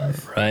Frisbee in your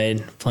life.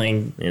 Right,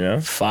 playing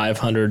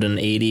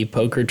 580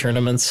 poker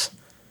tournaments.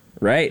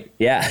 Right,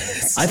 yeah.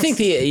 I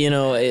think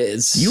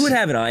it's... You would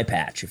have an eye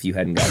patch if you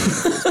hadn't gotten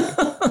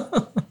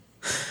Frisbee.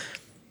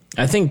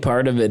 I think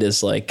part of it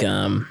is like,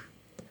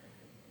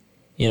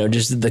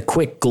 just the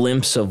quick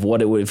glimpse of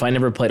what it would... If I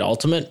never played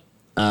Ultimate,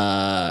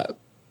 I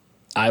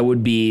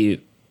would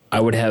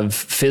have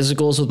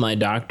physicals with my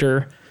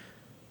doctor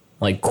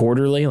like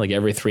quarterly, like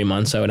every 3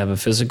 months I would have a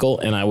physical,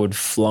 and I would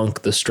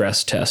flunk the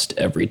stress test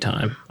every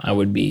time. I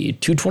would be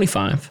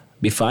 225,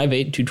 be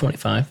 5'8",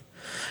 225.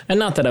 And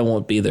not that I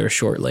won't be there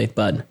shortly,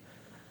 but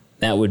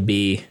that would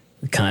be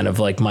kind of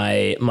like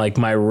my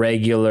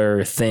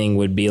regular thing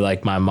would be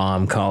like my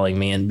mom calling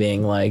me and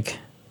being like,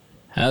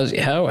 how's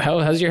your health?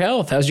 How's your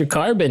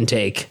carb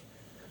intake?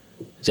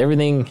 Is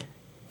everything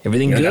good?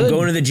 I'm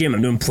going to the gym.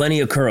 I'm doing plenty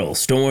of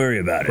curls. Don't worry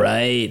about it.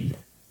 Right.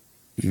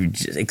 You're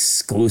just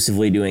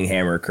exclusively doing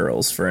hammer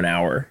curls for an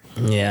hour.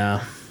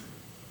 Yeah.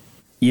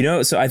 You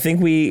know, so I think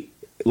we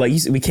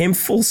came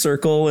full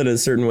circle in a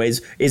certain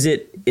ways. Is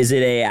it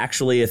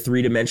actually a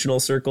 3-dimensional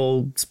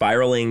circle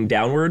spiraling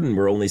downward, and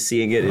we're only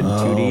seeing it in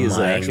 2D as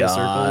an actual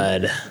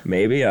circle?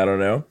 Maybe, I don't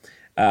know.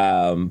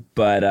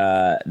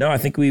 But no, I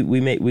think we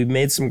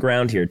made some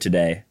ground here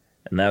today,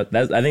 and that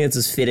I think it's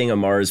as fitting a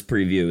Mars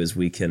preview as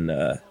we can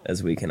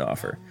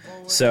offer.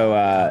 So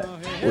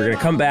we're gonna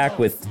come back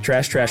with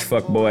Trash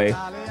Fuckboy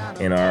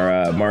in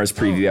our Mars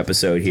preview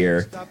episode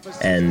here,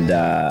 and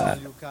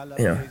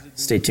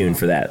stay tuned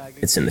for that.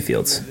 It's in the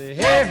fields.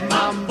 Hey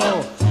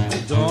mambo,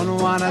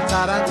 don't wanna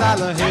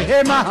tarantella.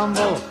 Hey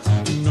mambo,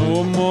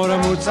 no more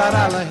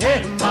mozzarella.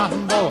 Hey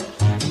mambo,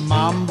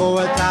 mambo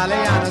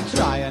Italiana.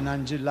 Try an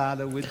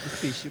angelada with the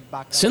fish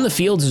back. It's in the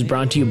Fields is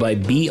brought to you by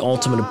B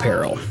Ultimate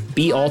Apparel.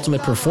 B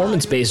Ultimate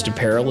performance-based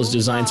apparel is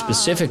designed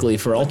specifically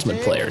for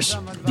Ultimate players.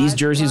 These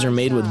jerseys are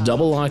made with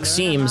double-lock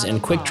seams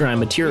and quick-dry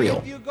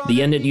material.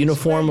 The End It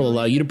uniform will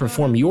allow you to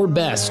perform your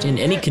best in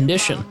any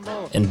condition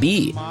and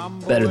be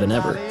better than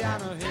ever.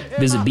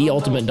 Visit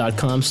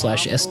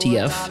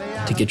bultimate.com/STF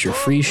to get your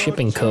free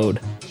shipping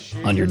code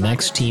on your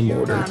next team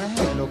order.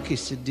 Hello,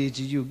 kiss it, did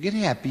you get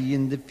happy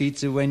in the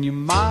pizza when you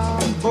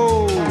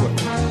mambo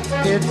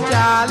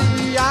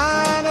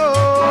Italiano?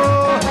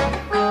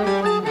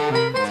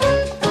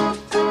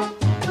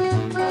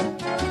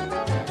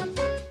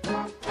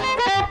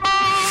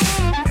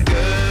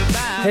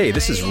 Hey,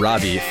 this is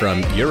Robbie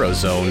from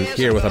Eurozone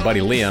here with our buddy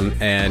Liam,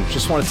 and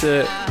just wanted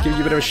to give you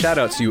a bit of a shout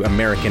out to you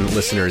American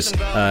listeners.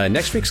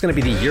 Next week's going to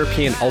be the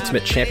European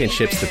Ultimate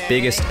Championships, the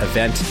biggest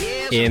event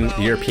in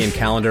the European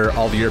calendar.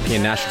 All the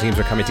European national teams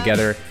are coming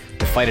together.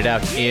 The fight it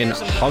out in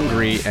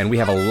Hungary, and we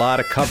have a lot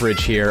of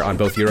coverage here on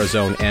both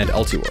Eurozone and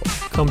Ultiworld.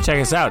 Come check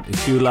us out.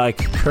 If you like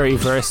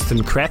currywurst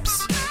and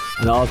crepes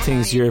and all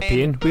things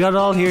European, we got it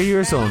all here at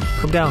Eurozone.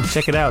 Come down,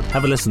 check it out,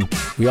 have a listen.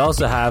 We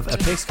also have a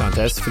picks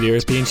contest for the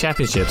European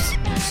Championships.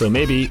 So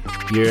maybe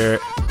you're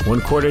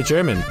 1/4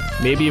 German.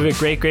 Maybe you have a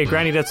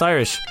great-great-granny that's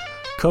Irish.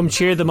 Come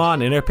cheer them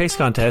on in our picks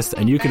contest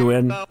and you can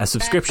win a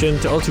subscription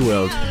to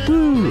Ultiworld.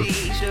 Woo!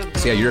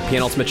 So yeah,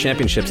 European Ultimate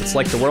Championships. It's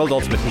like the World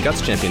Ultimate and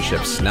Guts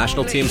Championships.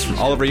 National teams from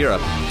all over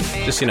Europe.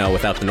 Just,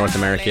 without the North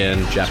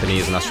American,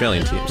 Japanese, and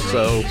Australian teams.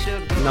 So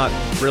not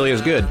really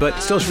as good,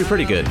 but still should be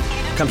pretty good.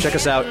 Come check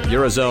us out,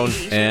 Eurozone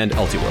and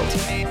Ultiworld.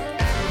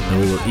 And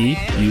we will eat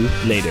you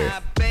later.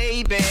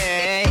 Baby,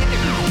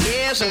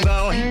 yes, I'm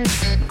going.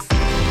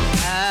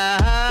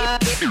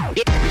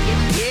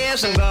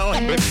 Yes, I'm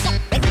going.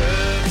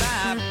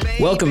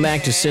 Welcome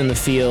back to Sin the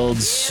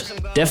Fields.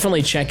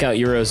 Definitely check out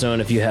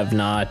Eurozone if you have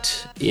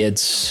not.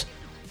 It's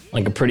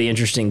like a pretty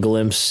interesting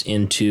glimpse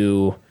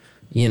into,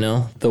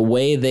 the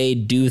way they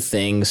do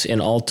things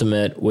in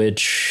Ultimate,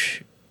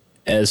 which,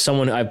 as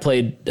someone, I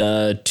played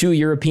 2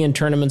 European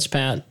tournaments,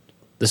 Pat.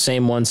 The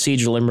same one,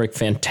 Siege of Limerick,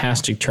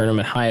 fantastic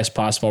tournament, highest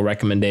possible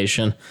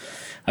recommendation.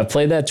 I've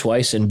played that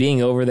twice, and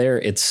being over there,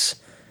 it's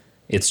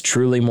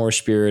truly more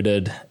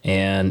spirited,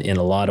 and in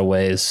a lot of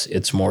ways,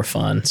 it's more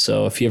fun.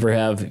 So if you're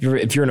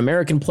an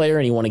American player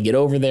and you want to get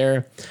over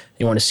there,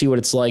 you want to see what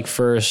it's like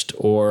first,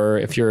 or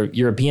if you're a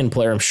European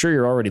player, I'm sure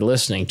you're already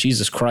listening.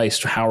 Jesus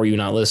Christ, how are you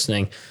not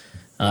listening?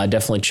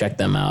 Definitely check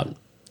them out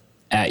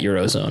at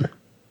Eurozone.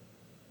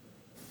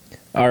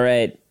 All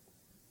right,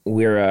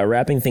 we're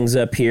wrapping things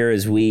up here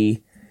as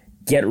we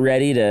get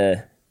ready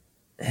to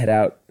head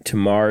out to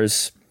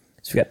Mars.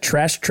 So we got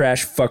Trash,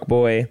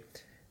 Fuckboy.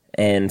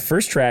 And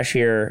first trash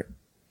here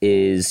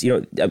is,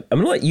 I'm going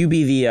to let you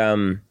be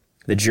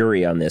the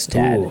jury on this,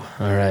 Tad. Ooh,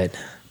 all right.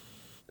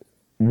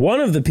 One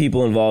of the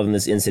people involved in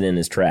this incident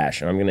is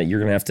trash, and you're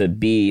gonna have to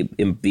be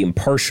the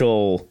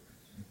impartial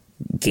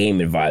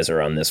game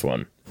advisor on this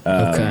one.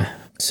 Okay.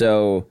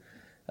 So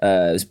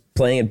I was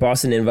playing at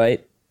Boston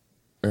Invite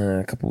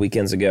a couple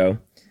weekends ago,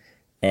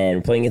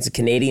 and playing against a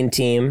Canadian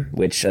team,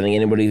 which I think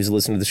anybody who's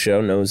listened to the show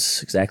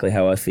knows exactly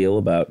how I feel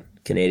about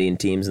Canadian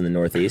teams in the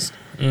Northeast.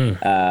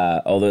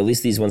 Although at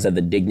least these ones have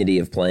the dignity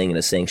of playing in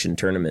a sanctioned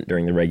tournament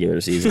during the regular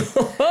season.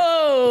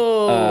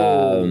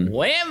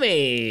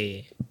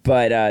 Whammy!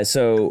 But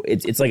so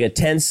it's like a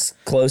tense,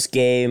 close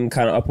game,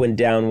 kind of upwind,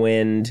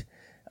 downwind.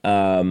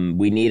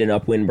 We need an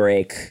upwind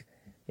break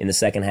in the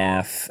second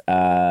half.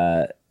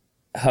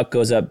 Huck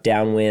goes up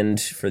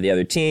downwind for the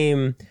other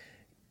team.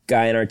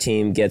 Guy in our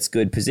team gets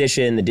good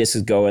position. The disc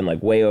is going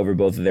like way over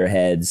both of their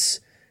heads.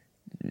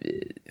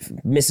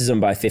 Misses them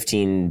by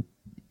 15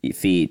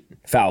 feet.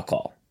 Foul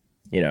call.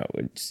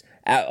 It's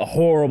a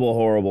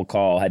horrible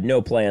call. Had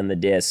no play on the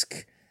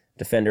disc.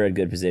 Defender had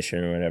good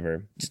position or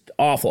whatever. Just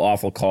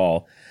awful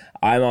call.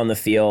 I'm on the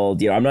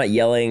field. I'm not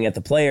yelling at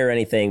the player or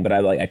anything, but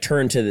I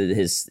turn to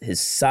his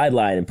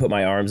sideline and put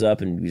my arms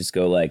up and just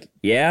go like,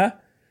 yeah,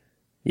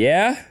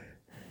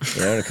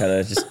 to kind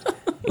of just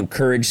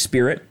encourage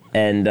spirit.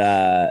 And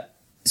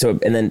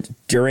then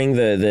during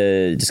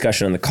the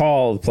discussion on the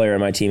call, the player on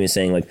my team is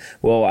saying like,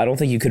 well, I don't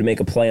think you could make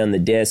a play on the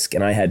disc,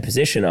 and I had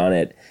position on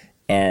it.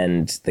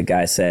 And the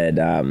guy said,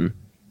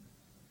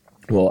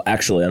 well,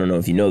 actually, I don't know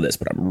if you know this,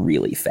 but I'm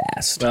really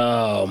fast.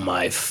 Oh,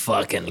 my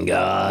fucking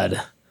God.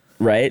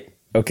 Right?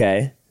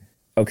 Okay,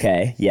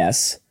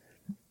 yes.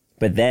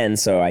 But then,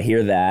 so I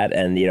hear that,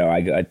 and,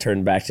 I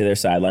turn back to their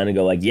sideline and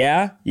go like,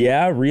 yeah,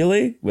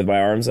 really? With my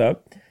arms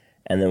up.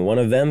 And then one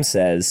of them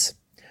says,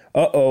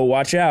 uh-oh,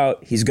 watch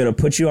out. He's going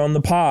to put you on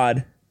the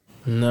pod.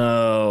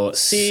 No.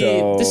 See,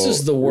 this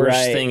is the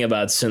worst thing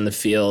about Sin the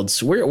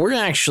Fields. We're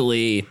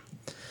actually...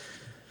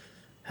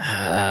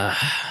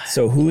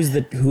 So who's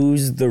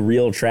the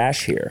real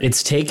trash here?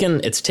 It's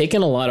taken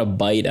a lot of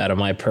bite out of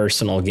my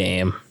personal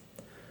game.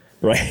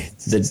 Right.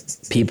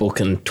 That people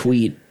can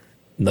tweet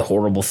the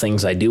horrible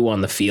things I do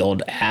on the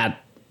field at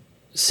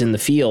Sin the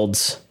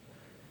Fields.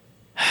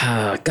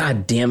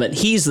 God damn it.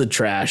 He's the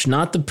trash,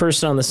 not the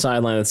person on the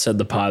sideline that said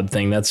the pod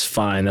thing. That's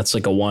fine. That's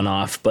like a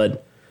one-off.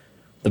 But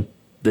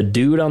the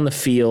dude on the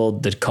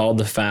field that called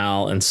the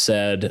foul and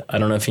said, I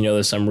don't know if you know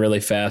this, I'm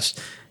really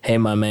fast. Hey,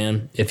 my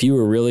man, if you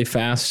were really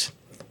fast,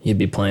 you'd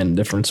be playing a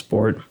different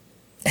sport.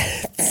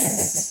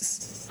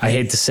 I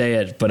hate to say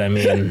it, but I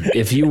mean,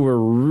 if you were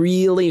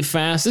really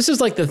fast, this is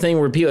like the thing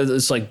where people,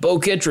 it's like Bo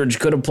Kittredge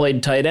could have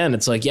played tight end.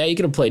 It's like, yeah, you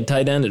could have played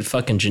tight end at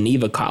fucking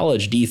Geneva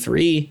College,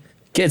 D3.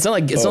 Okay, it's not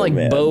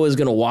like Bo is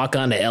going to walk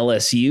on to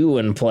LSU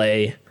and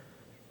play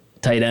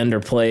tight end or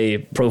play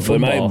pro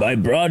football. My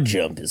broad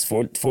jump is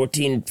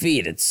 14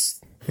 feet.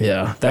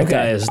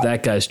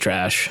 That guy's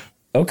trash.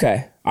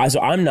 Okay.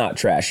 So I'm not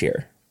trash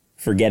here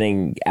for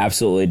getting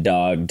absolutely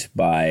dogged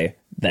by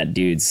that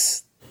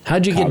dude's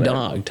How'd you comment. get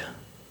dogged?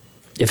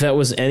 If that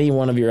was any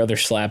one of your other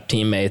slap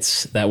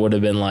teammates, that would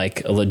have been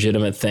like a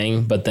legitimate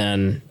thing. But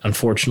then,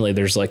 unfortunately,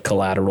 there's like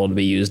collateral to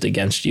be used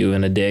against you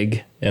in a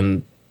dig.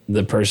 And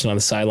the person on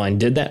the sideline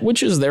did that,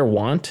 which is their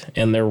want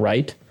and their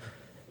right.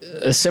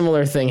 a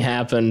similar thing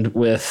happened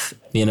with,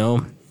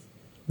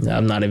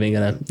 I'm not.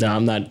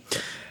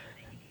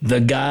 The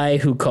guy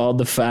who called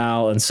the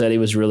foul and said he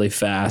was really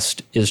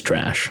fast is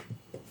trash.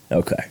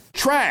 Okay.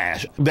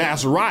 Trash.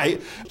 That's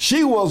right.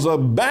 She was a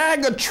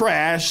bag of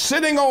trash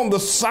sitting on the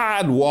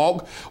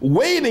sidewalk,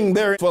 waiting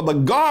there for the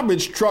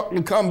garbage truck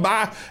to come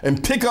by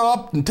and pick her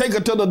up and take her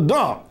to the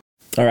dump.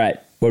 All right.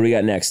 What do we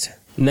got next?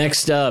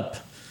 Next up,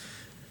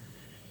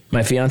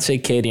 my fiance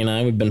Katie and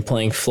I, we've been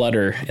playing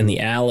Flutter in the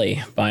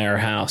alley by our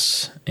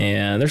house.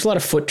 And there's a lot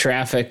of foot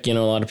traffic. A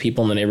lot of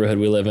people in the neighborhood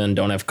we live in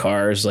don't have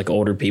cars, like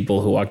older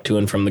people who walk to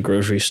and from the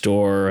grocery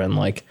store, and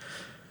like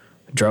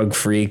drug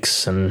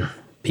freaks and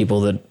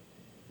people that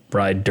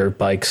ride dirt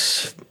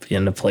bikes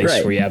in a place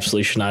where you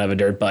absolutely should not have a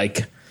dirt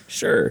bike.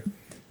 Sure.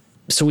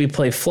 So we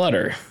play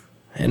Flutter.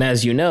 And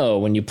as you know,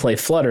 when you play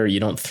Flutter, you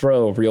don't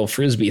throw real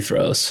Frisbee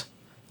throws.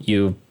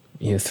 You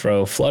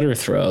throw Flutter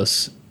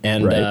throws.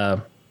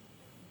 And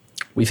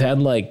we've had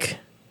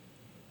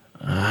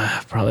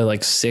probably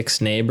like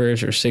 6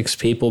 neighbors or 6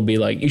 people be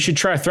like, you should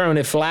try throwing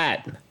it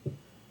flat.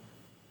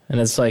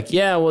 And it's like,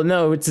 yeah, well,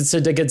 no, it's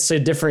a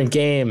different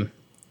game.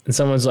 And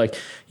someone's like,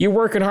 you're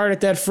working hard at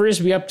that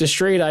Frisbee up the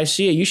street. I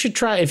see it. You should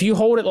try. If you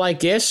hold it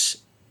like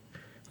this,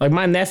 like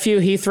my nephew,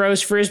 he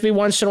throws Frisbee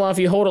once in a while. If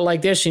you hold it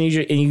like this and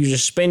you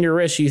just spin your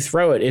wrist, you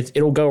throw it,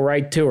 it'll go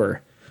right to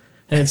her.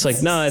 And it's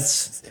like, no,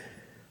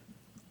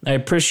 I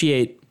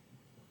appreciate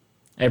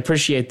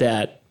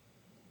that.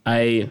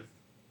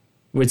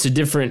 It's a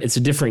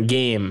different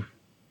game.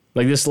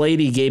 Like this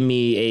lady gave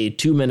me a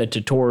 2-minute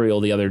tutorial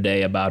the other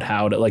day about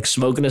how to like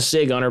smoking a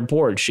cig on her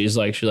porch. She's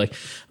like, let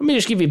me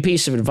just give you a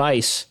piece of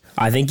advice.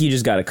 I think you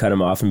just got to cut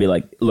him off and be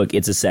like, look,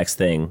 it's a sex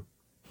thing.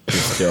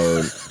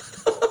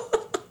 Just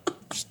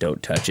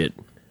don't touch it.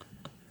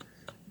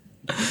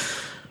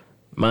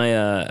 My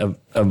a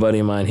buddy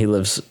of mine, he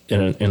lives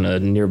in a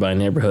nearby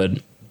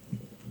neighborhood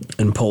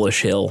in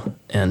Polish Hill,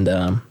 and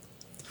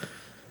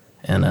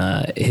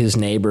his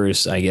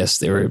neighbors, I guess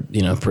they were,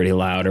 pretty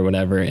loud or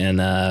whatever. And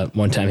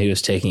one time he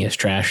was taking his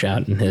trash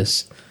out, and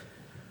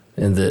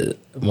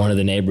one of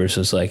the neighbors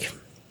was like,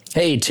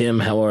 "Hey Tim,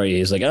 how are you?"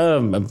 He's like,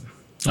 "Oh,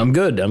 I'm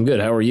good.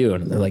 How are you?"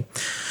 And they're like,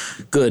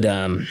 "Good.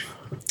 I'm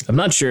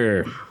not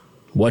sure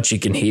what you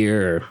can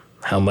hear or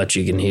how much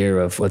you can hear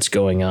of what's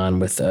going on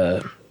with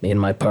me and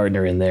my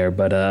partner in there,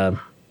 but I'm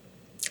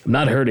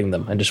not hurting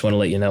them. I just want to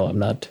let you know I'm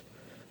not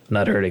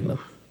hurting them."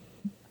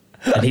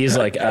 And he's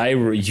like, I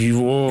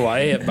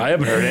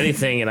haven't heard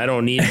anything, and I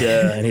don't need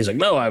to. And he's like,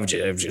 no, I was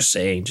just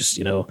saying,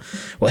 well,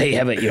 hey,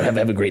 have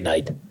a great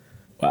night.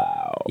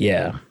 Wow.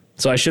 Yeah.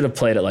 So I should have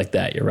played it like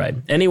that. You're right.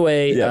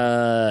 Anyway,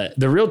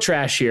 the real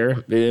trash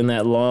here in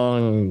that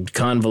long,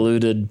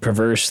 convoluted,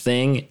 perverse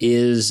thing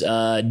is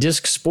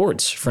Disc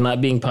Sports for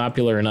not being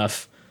popular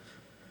enough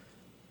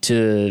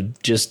to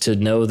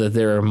know that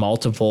there are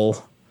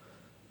multiple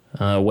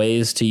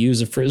ways to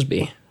use a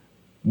Frisbee.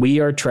 We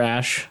are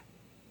trash.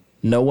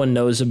 No one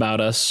knows about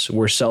us.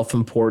 We're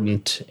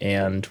self-important,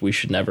 and we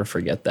should never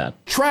forget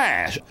that.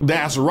 Trash.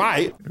 That's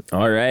right.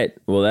 All right.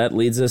 Well, that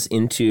leads us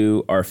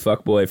into our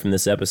fuckboy from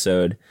this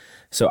episode.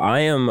 So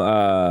I am,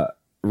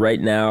 right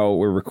now,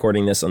 we're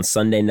recording this on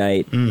Sunday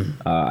night.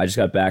 I just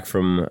got back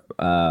from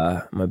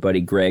my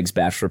buddy Greg's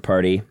bachelor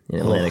party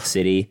in Atlantic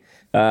City.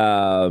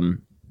 The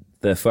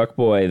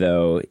fuckboy,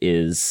 though,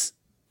 is,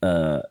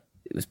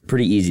 it was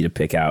pretty easy to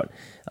pick out.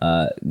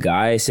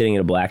 Guy sitting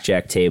at a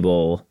blackjack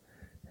table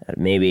at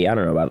maybe, I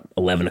don't know, about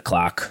 11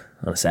 o'clock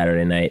on a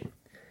Saturday night.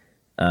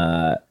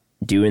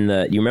 You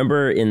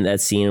remember in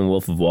that scene in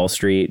Wolf of Wall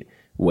Street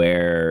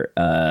where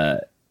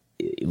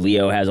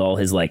Leo has all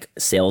his like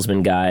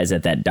salesman guys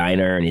at that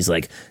diner and he's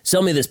like,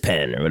 sell me this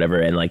pen or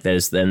whatever. And like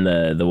there's then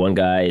the one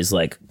guy is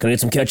like, can I get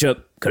some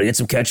ketchup? Can I get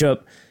some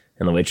ketchup?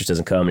 And the waitress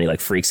doesn't come and he like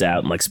freaks out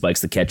and like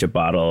spikes the ketchup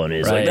bottle and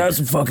he's like, that's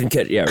some fucking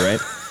ketchup. Yeah, right.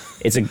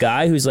 It's a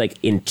guy who's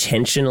like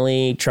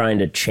intentionally trying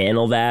to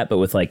channel that, but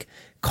with like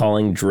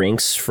calling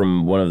drinks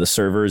from one of the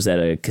servers at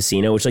a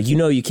casino, which like, you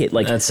can't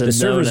like the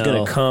server's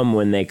going to come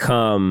when they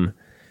come.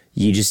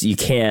 You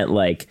can't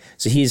like,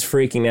 so he's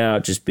freaking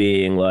out, just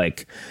being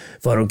like,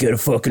 if I don't get a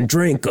fucking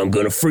drink, I'm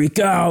going to freak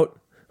out.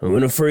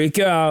 And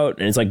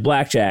it's like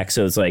blackjack.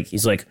 So it's like,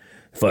 he's like,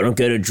 if I don't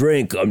get a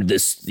drink, I'm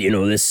this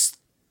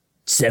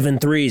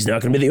 7-3 is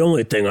not going to be the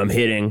only thing I'm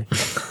hitting.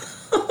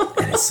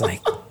 And it's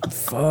like,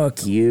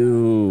 fuck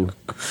you.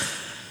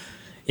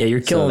 Yeah, you're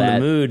killing the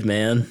mood,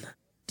 man.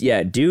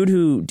 Yeah, dude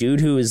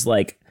who is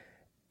like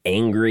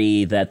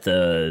angry that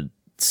the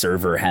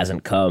server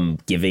hasn't come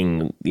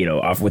giving,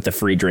 off with the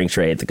free drink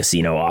tray at the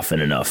casino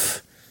often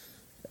enough.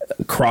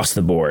 Across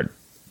the board,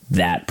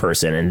 that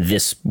person and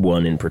this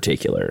one in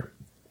particular,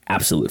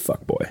 absolute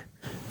fuckboy.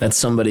 That's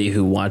somebody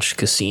who watched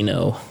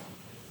Casino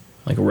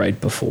like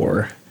right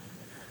before.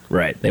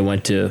 Right. They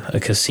went to a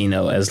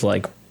casino as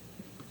like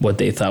what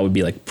they thought would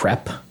be like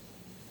prep.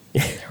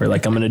 Or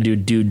like, I'm going to do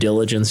due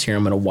diligence here.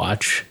 I'm going to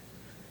watch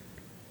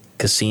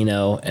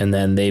Casino, and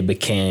then they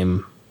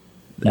became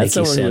That's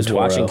Nicky someone who was Santoro.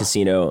 watching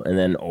Casino and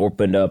then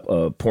opened up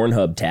a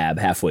Pornhub tab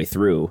halfway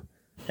through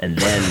and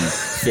then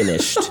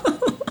finished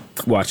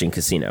watching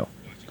Casino.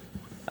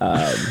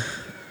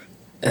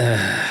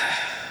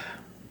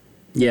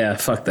 Yeah,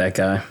 fuck that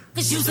guy.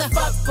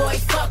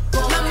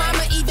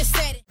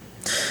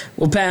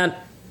 Well,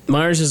 Pat,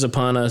 Mars is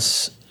upon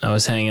us. I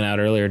was hanging out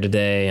earlier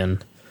today,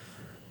 and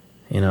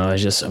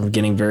I'm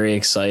getting very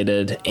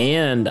excited,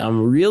 and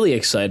I'm really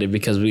excited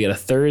because we got a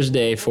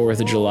Thursday,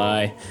 4th of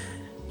July.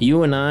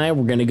 You and I,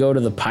 we're going to go to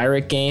the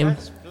Pirate game.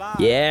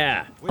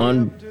 Yeah.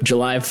 On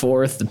July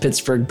 4th, the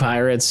Pittsburgh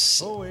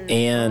Pirates,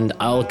 and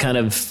I'll try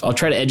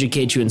to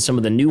educate you in some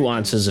of the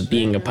nuances of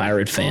being a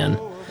Pirate fan.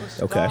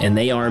 Okay. And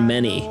they are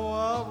many.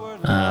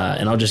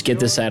 And I'll just get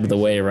this out of the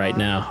way right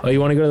now. Oh, you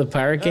want to go to the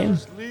Pirate game?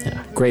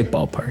 Yeah, great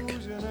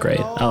ballpark.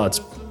 Great. Oh, it's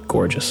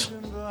gorgeous.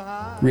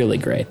 Really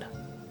great.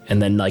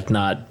 And then,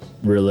 not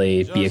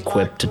really be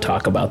equipped to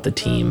talk about the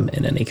team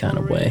in any kind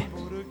of way.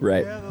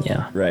 Right.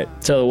 Yeah. Right.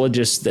 So we'll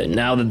just,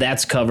 now that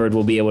that's covered,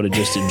 we'll be able to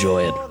just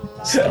enjoy it.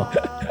 So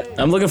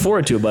I'm looking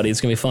forward to it, buddy.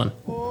 It's going to be fun.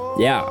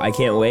 Yeah, I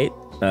can't wait.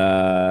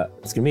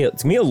 It's gonna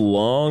be a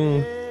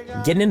long,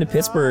 getting into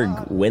Pittsburgh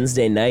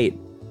Wednesday night,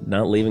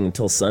 not leaving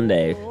until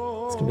Sunday.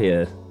 It's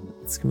gonna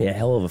be a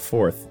hell of a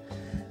 4th.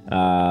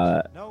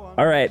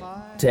 All right,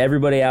 to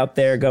everybody out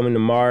there coming to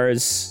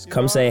Mars,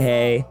 come say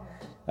hey.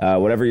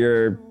 Whatever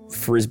your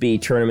Frisbee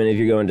tournament, if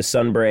you're going to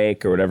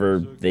Sunbreak or whatever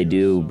they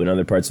do in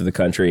other parts of the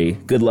country,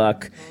 good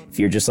luck. If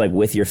you're just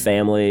with your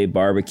family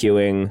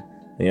barbecuing,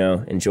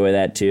 enjoy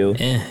that too.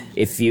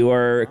 If you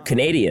are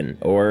Canadian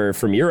or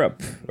from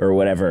Europe or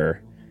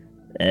whatever,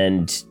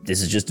 and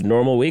this is just a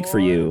normal week for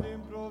you,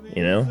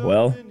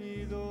 well,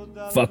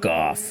 fuck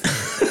off.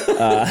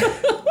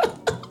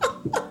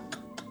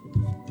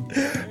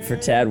 For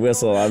Tad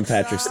Whistle, I'm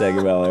Patrick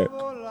Stegemeller.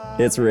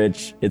 It's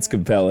rich, it's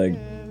compelling,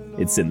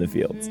 it's in the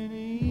fields.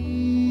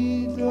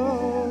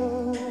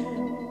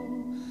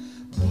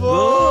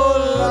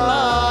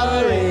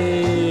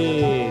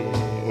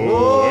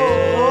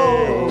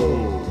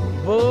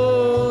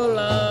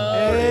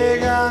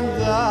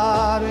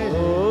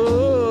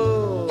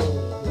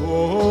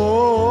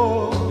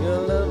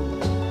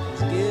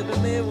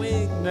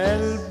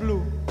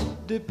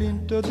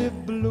 Dipinto di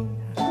blu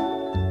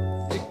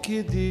e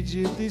che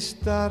dici di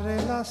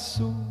stare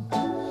lassù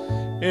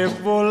e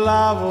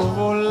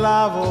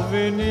volavo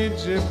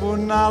venice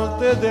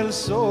punalte del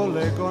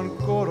sole con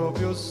coro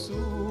più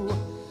su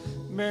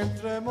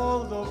mentre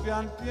molto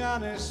pian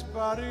piano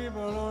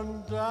sparivo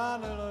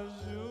lontano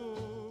laggiù.